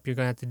catching up you're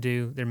going to have to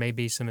do. There may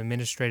be some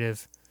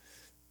administrative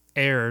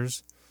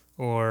errors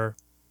or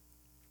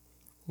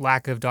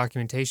lack of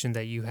documentation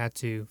that you have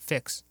to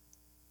fix.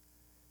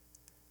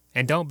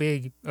 And don't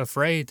be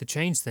afraid to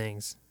change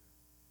things,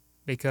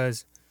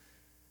 because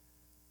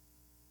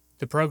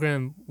the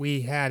program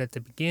we had at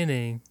the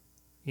beginning,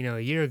 a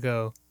year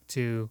ago,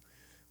 to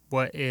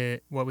what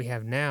we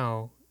have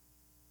now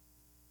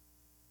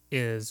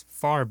is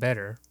far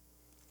better.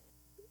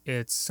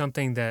 It's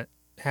something that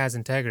has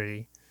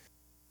integrity,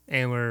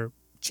 and we're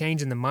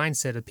changing the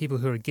mindset of people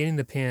who are getting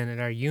the PIN at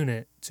our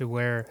unit to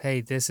where, hey,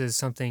 this is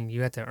something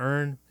you have to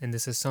earn, and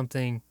this is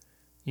something,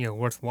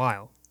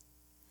 worthwhile.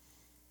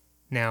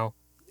 Now,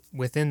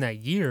 within that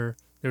year,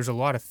 there's a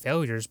lot of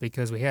failures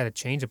because we had to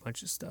change a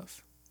bunch of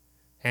stuff.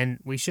 And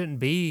we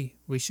shouldn't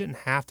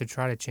have to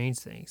try to change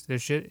things.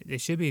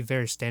 It should be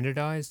very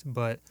standardized,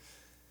 but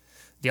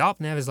the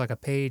OpNav is like a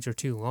page or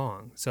two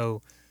long.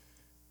 So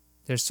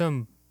there's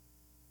some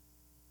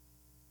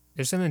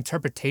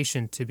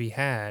interpretation to be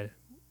had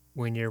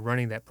when you're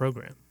running that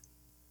program.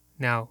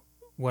 Now,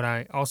 what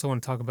I also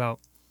want to talk about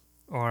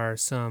are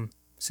some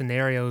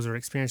scenarios or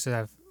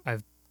experiences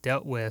I've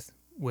dealt with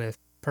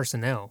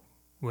personnel,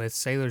 with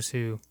sailors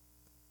who,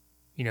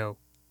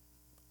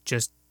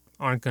 just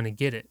aren't going to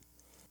get it.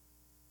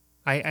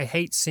 I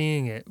hate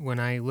seeing it when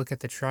I look at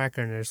the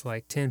tracker and there's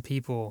like 10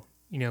 people,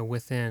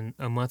 within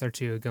a month or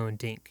two of going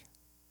dink.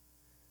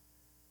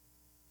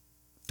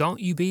 Don't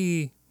you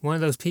be one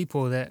of those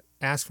people that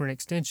ask for an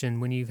extension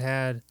when you've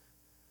had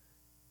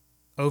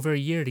over a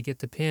year to get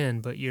the PIN,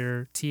 but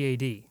your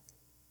TAD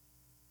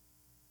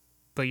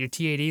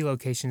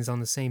location is on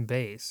the same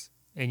base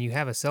and you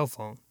have a cell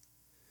phone.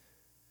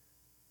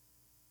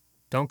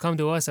 Don't come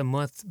to us a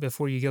month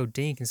before you go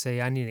dink and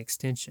say, I need an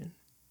extension.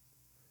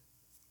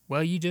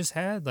 Well, you just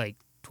had like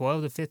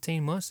 12 to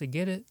 15 months to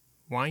get it.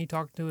 Why aren't you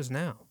talking to us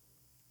now?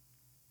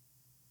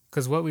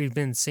 Because what we've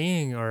been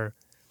seeing at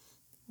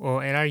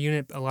our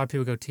unit, a lot of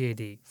people go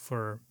TAD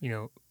for,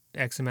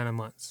 X amount of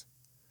months.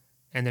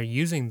 And they're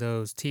using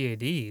those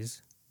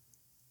TADs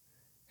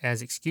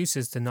as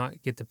excuses to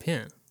not get the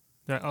PIN.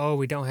 They're like, oh,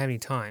 we don't have any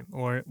time,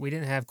 or we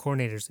didn't have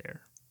coordinators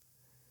there.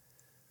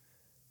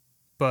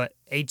 But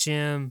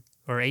HM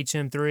or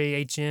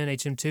HM3, HN,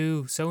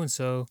 HM2,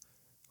 so-and-so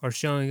are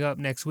showing up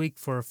next week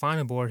for a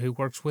final board who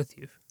works with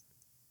you.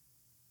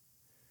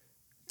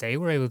 They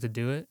were able to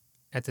do it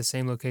at the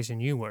same location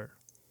you were.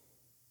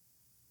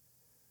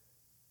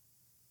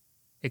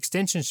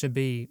 Extension should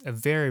be a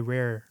very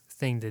rare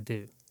thing to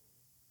do.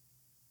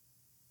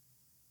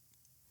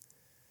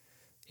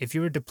 If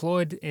you were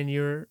deployed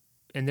and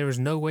there was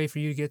no way for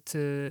you to get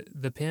to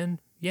the PIN,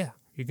 yeah,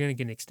 you're going to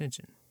get an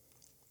extension.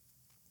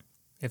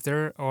 If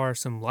there are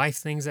some life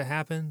things that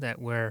happen that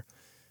where,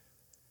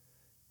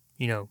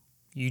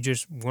 you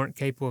just weren't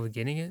capable of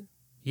getting it,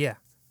 yeah,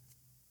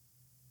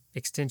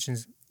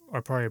 extensions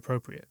are probably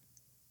appropriate.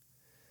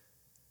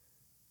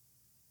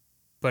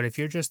 But if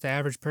you're just the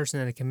average person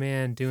at a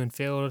command doing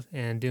field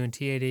and doing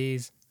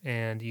TADs,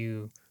 and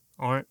you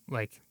aren't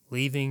like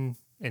leaving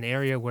an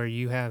area where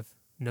you have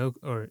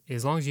or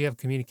as long as you have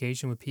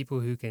communication with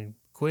people who can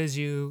quiz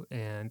you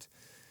and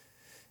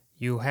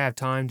you have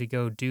time to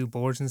go do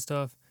boards and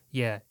stuff,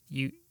 yeah,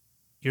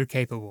 you're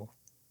capable.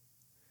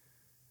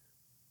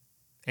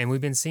 And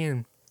we've been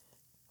seeing,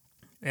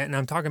 and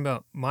I'm talking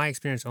about my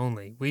experience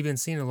only, we've been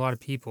seeing a lot of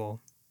people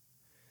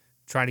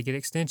try to get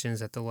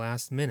extensions at the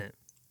last minute.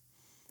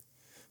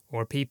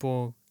 Or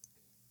people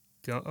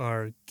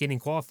are getting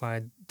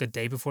qualified the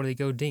day before they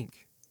go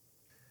dink.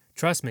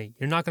 Trust me,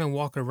 you're not going to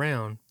walk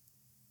around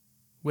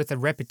with a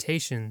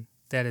reputation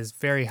that is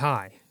very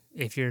high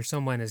if you're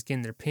someone that's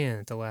getting their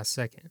pin at the last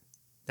second.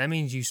 That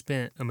means you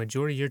spent a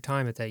majority of your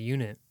time at that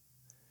unit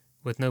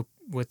with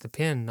the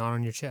pin not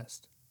on your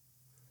chest.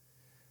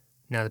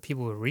 Now, the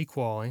people who are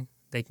requaling,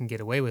 they can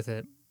get away with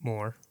it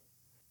more,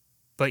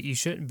 but you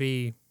shouldn't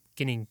be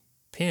getting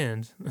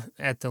pinned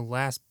at the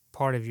last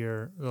part of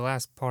your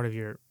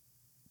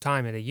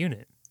time at a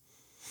unit.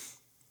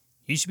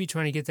 You should be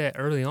trying to get that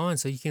early on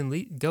so you can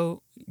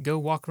go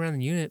walk around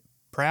the unit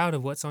proud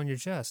of what's on your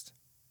chest.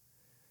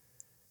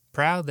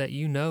 Proud that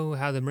you know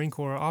how the Marine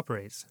Corps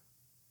operates.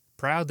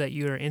 Proud that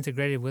you are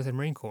integrated with the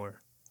Marine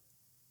Corps.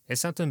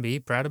 It's something to be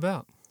proud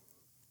about.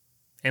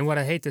 And what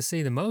I hate to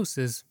see the most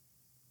is,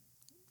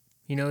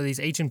 these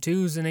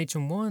HM2s and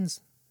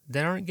HM1s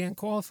that aren't getting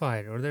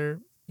qualified, or they're,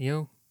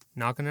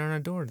 knocking on our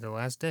door the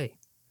last day.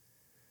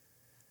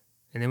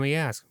 And then we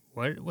ask,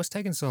 what's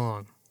taking so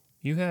long?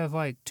 You have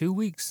like 2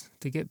 weeks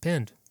to get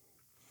pinned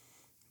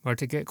or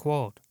to get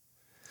qualled.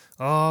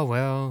 Oh,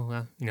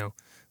 well,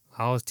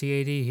 I was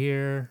TAD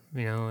here,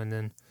 and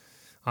then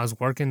I was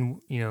working,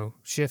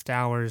 shift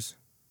hours,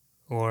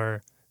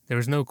 or there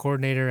was no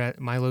coordinator at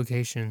my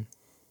location,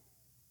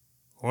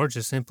 or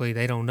just simply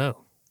they don't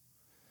know.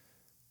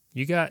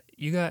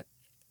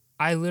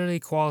 I literally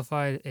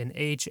qualified an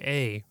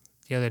HA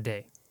the other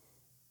day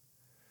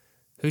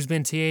who's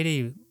been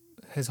TAD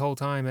his whole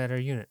time at our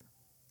unit.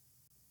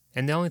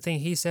 And the only thing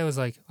he said was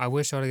like, I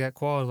wish I would have got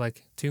qualified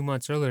like 2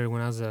 months earlier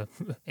when I was a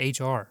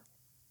HR.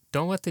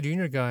 Don't let the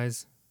junior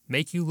guys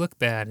make you look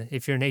bad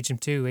if you're an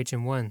HM2,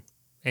 HM1,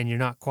 and you're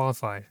not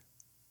qualified.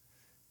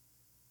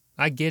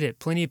 I get it.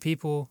 Plenty of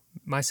people,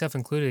 myself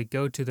included,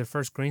 go to their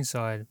first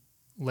greenside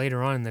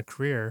later on in their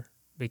career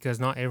because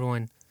not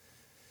everyone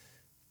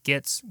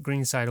gets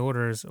greenside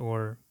orders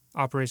or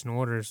operational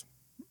orders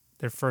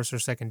their first or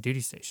second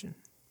duty station.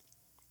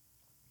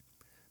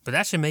 But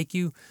that should make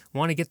you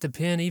want to get the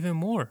pin even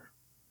more.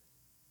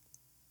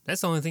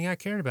 That's the only thing I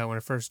cared about when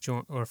I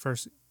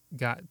first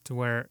got to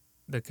where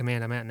the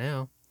command I'm at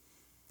now.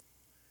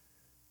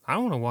 I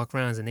don't want to walk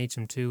around as an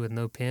HM2 with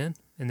no pin,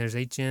 and there's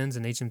HNs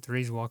and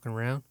HM3s walking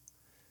around,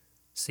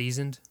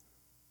 seasoned.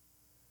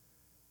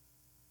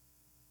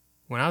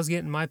 When I was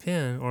getting my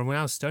pin, or when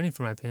I was studying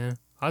for my pin,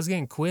 I was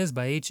getting quizzed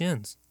by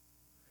HNs.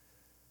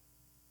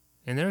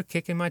 And they were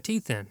kicking my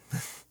teeth in.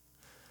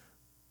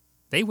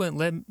 They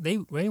weren't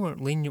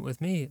lenient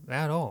with me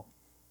at all.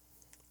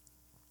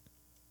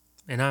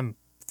 And I'm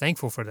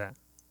thankful for that.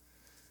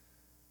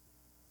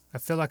 I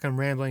feel like I'm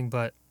rambling,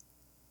 but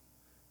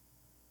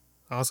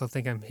I also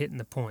think I'm hitting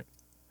the point.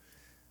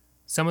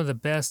 Some of the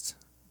best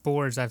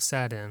boards I've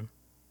sat in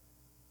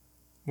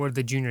were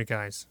the junior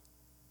guys.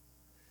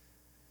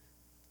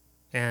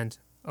 And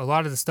a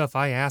lot of the stuff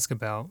I ask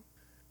about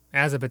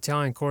as a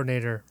battalion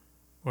coordinator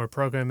or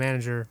program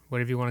manager,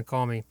 whatever you want to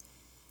call me,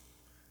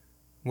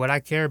 what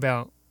I care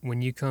about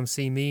when you come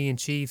see me and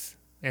Chief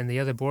and the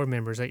other board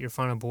members at your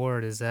final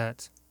board is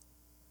that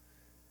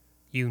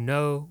you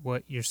know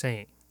what you're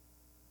saying.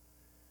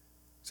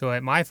 So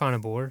at my final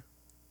board,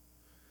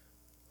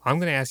 I'm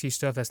going to ask you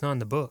stuff that's not in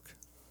the book.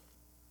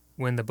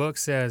 When the book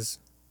says,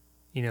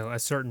 a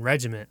certain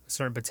regiment, a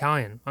certain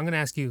battalion, I'm going to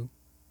ask you,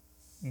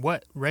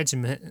 what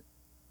regiment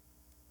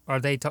are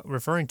they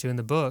referring to in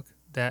the book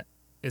that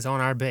is on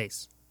our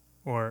base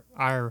or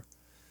our,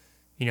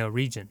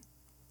 region?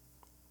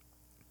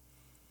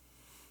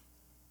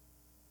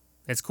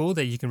 It's cool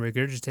that you can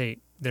regurgitate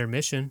their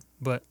mission,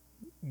 but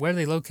where are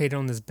they located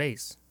on this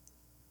base?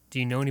 Do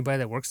you know anybody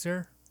that works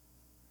there?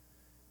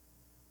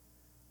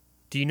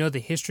 Do you know the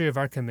history of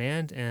our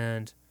command,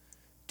 and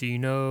do you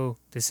know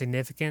the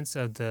significance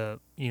of the,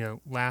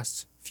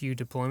 last few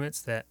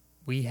deployments that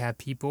we have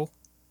people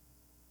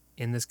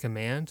in this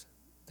command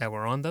that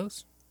were on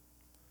those?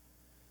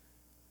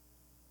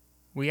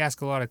 We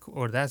ask a lot of,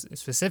 or that's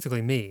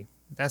specifically me.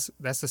 That's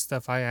the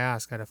stuff I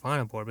ask at a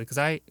final board,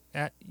 because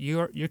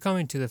you're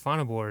coming to the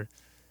final board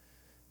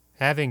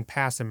having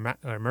passed a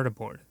murder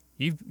board.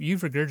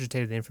 You've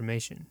regurgitated the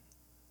information.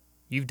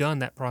 You've done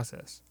that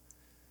process.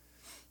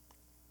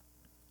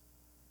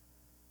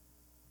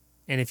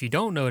 And if you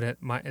don't know it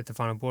at the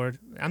final board,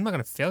 I'm not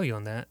going to fail you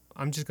on that.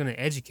 I'm just going to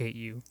educate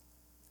you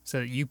so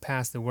that you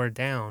pass the word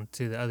down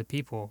to the other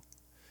people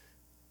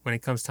when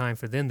it comes time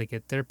for them to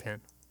get their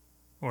pin,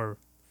 or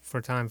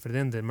for time for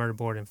them to murder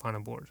board and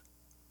final board.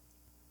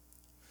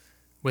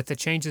 With the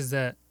changes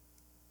that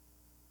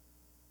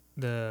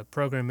the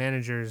program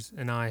managers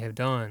and I have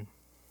done,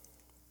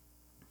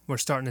 we're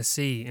starting to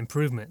see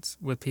improvements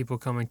with people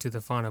coming to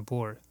the final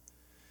board.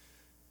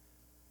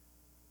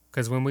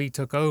 Because when we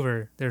took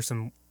over,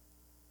 the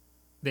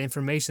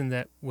information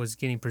that was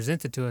getting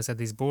presented to us at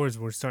these boards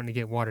were starting to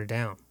get watered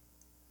down.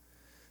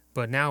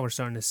 But now we're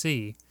starting to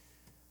see,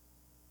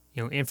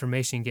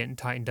 information getting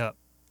tightened up.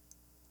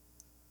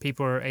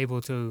 People are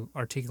able to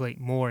articulate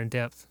more in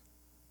depth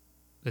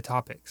the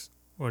topics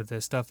or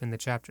the stuff in the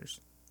chapters.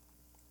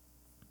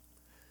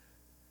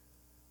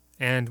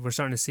 And we're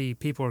starting to see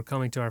people are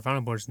coming to our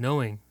final boards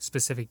knowing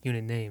specific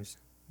unit names,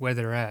 where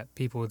they're at,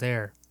 people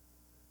there,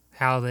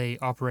 how they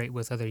operate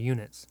with other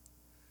units.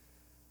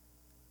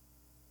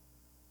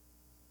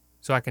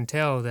 So I can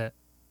tell that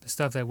the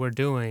stuff that we're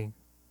doing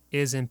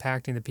is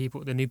impacting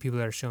the new people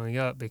that are showing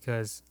up,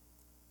 because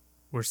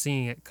we're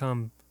seeing it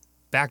come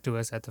back to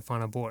us at the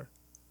final board.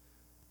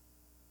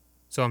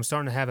 So I'm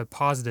starting to have a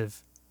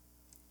positive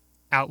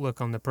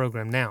outlook on the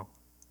program now.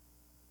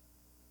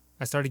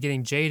 I started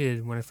getting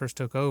jaded when I first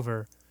took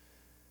over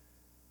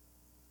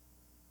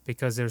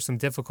because there's some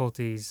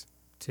difficulties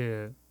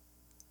and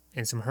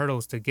some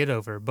hurdles to get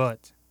over,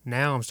 but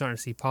now I'm starting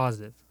to see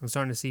positive. I'm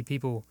starting to see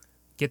people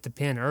get the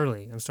pin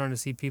early. I'm starting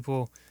to see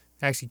people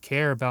actually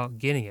care about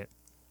getting it.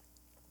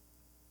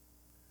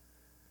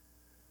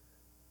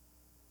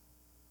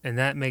 And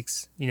that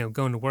makes,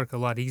 going to work a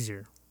lot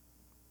easier.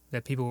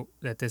 That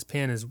this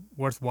pin is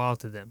worthwhile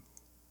to them.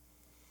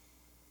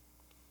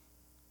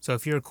 So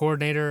if you're a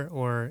coordinator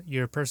or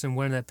you're a person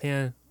wearing that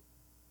pin,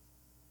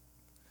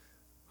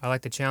 I'd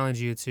like to challenge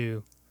you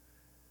to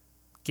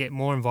get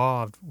more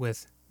involved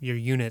with your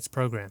unit's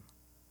program.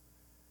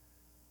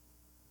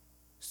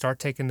 Start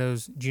taking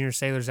those junior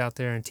sailors out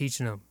there and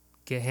teaching them.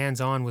 Get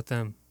hands-on with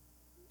them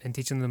and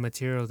teach them the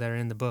material that are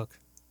in the book.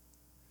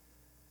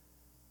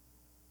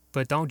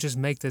 But don't just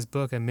make this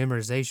book a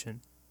memorization,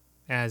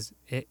 as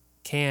it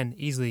can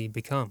easily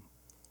become.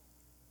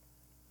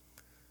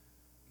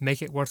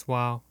 Make it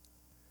worthwhile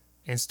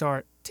and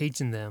start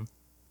teaching them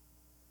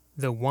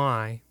the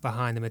why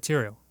behind the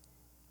material,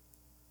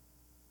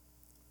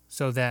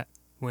 so that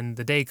when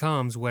the day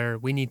comes where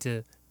we need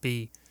to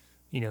be,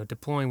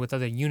 deploying with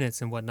other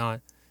units and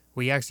whatnot,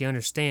 we actually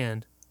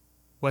understand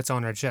what's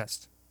on our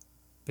chest,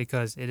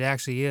 because it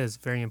actually is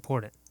very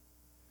important.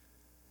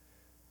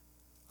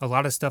 A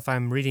lot of stuff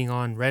I'm reading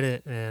on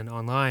Reddit and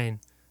online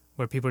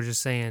where people are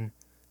just saying,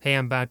 hey,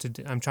 I'm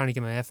trying to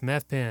get my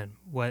FMF pin.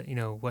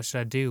 What should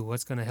I do?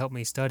 What's going to help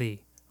me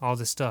study? All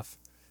this stuff.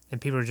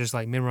 And people are just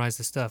like, memorize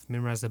the stuff,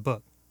 memorize the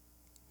book.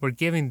 We're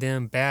giving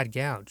them bad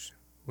gouge.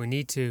 We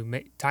need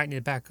to tighten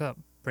it back up,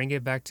 bring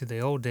it back to the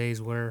old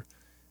days where,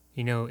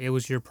 it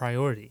was your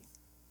priority.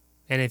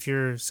 And if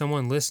you're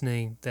someone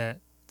listening that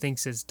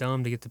thinks it's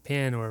dumb to get the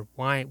pin, or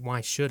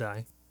why should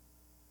I?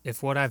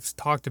 If what I've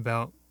talked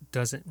about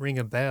doesn't ring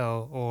a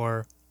bell,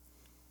 or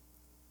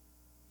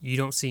you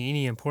don't see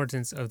any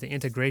importance of the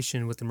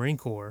integration with the Marine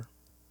Corps,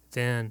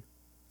 then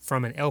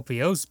from an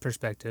LPO's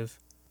perspective,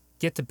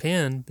 get the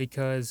pin,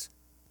 because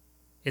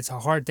it's a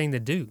hard thing to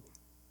do,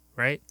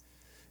 right?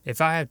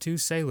 If I have two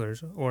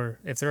sailors, or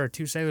if there are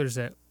two sailors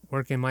that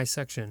work in my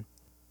section,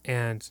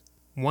 and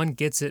one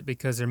gets it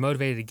because they're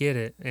motivated to get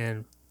it,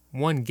 and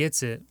one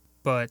gets it,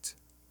 but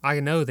I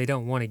know they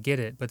don't want to get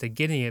it, but they're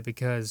getting it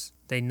because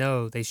they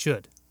know they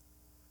should.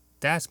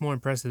 That's more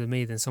impressive to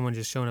me than someone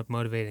just showing up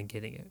motivated and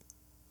getting it.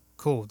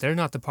 Cool. They're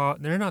not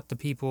the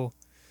people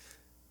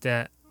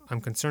that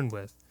I'm concerned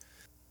with.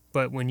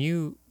 But when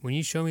you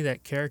show me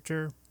that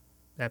character,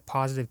 that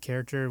positive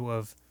character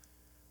of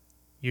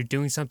you're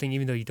doing something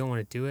even though you don't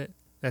want to do it,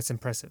 that's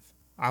impressive.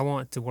 I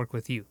want to work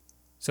with you.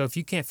 So if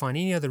you can't find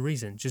any other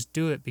reason, just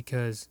do it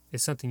because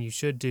it's something you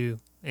should do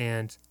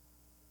and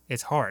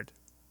it's hard.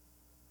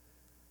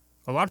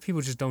 A lot of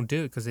people just don't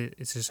do it because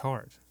it's just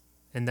hard.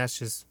 And that's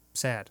just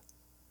sad.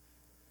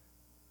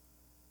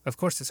 Of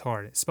course it's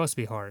hard. It's supposed to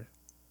be hard.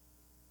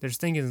 There's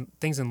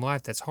things in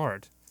life that's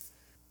hard.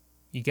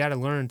 You got to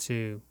learn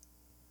to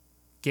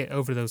get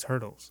over those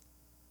hurdles.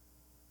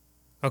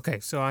 Okay,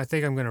 so I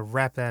think I'm going to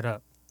wrap that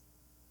up.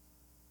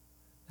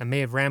 I may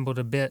have rambled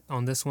a bit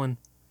on this one,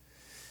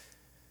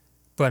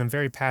 but I'm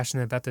very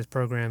passionate about this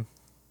program.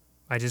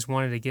 I just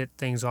wanted to get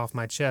things off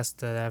my chest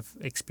that I've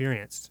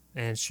experienced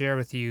and share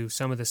with you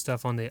some of the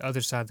stuff on the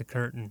other side of the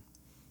curtain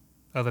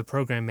of a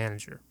program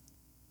manager.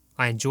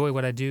 I enjoy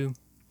what I do.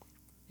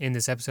 In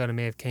this episode, I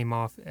may have came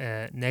off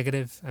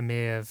negative. I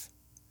may have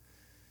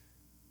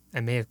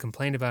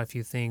complained about a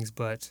few things,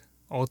 but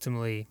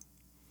ultimately,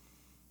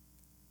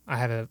 I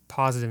have a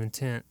positive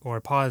intent or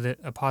a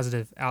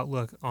positive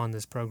outlook on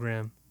this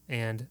program,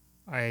 and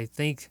I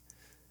think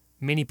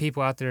many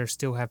people out there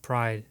still have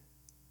pride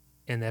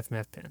in the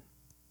FMF pin.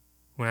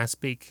 When I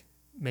speak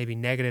maybe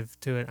negative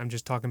to it, I'm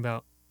just talking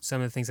about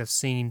some of the things I've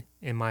seen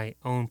in my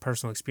own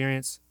personal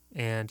experience,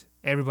 and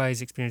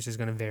everybody's experience is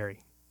going to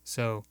vary.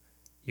 so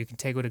you can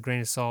take it with a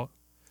grain of salt,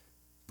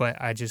 but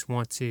I just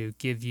want to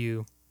give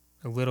you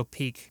a little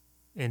peek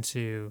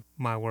into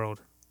my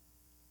world.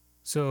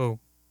 So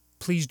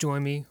please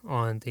join me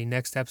on the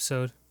next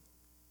episode.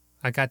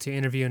 I got to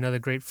interview another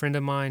great friend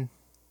of mine.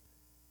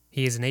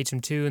 He is an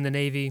HM2 in the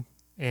Navy,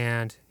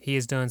 and he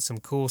has done some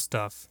cool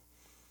stuff.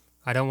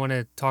 I don't want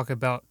to talk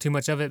about too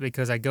much of it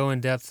because I go in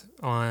depth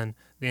on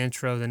the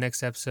intro of the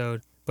next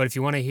episode. But if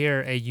you want to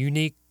hear a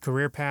unique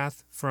career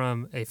path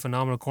from a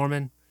phenomenal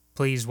corpsman,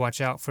 please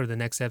watch out for the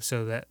next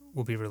episode that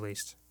will be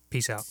released.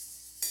 Peace out.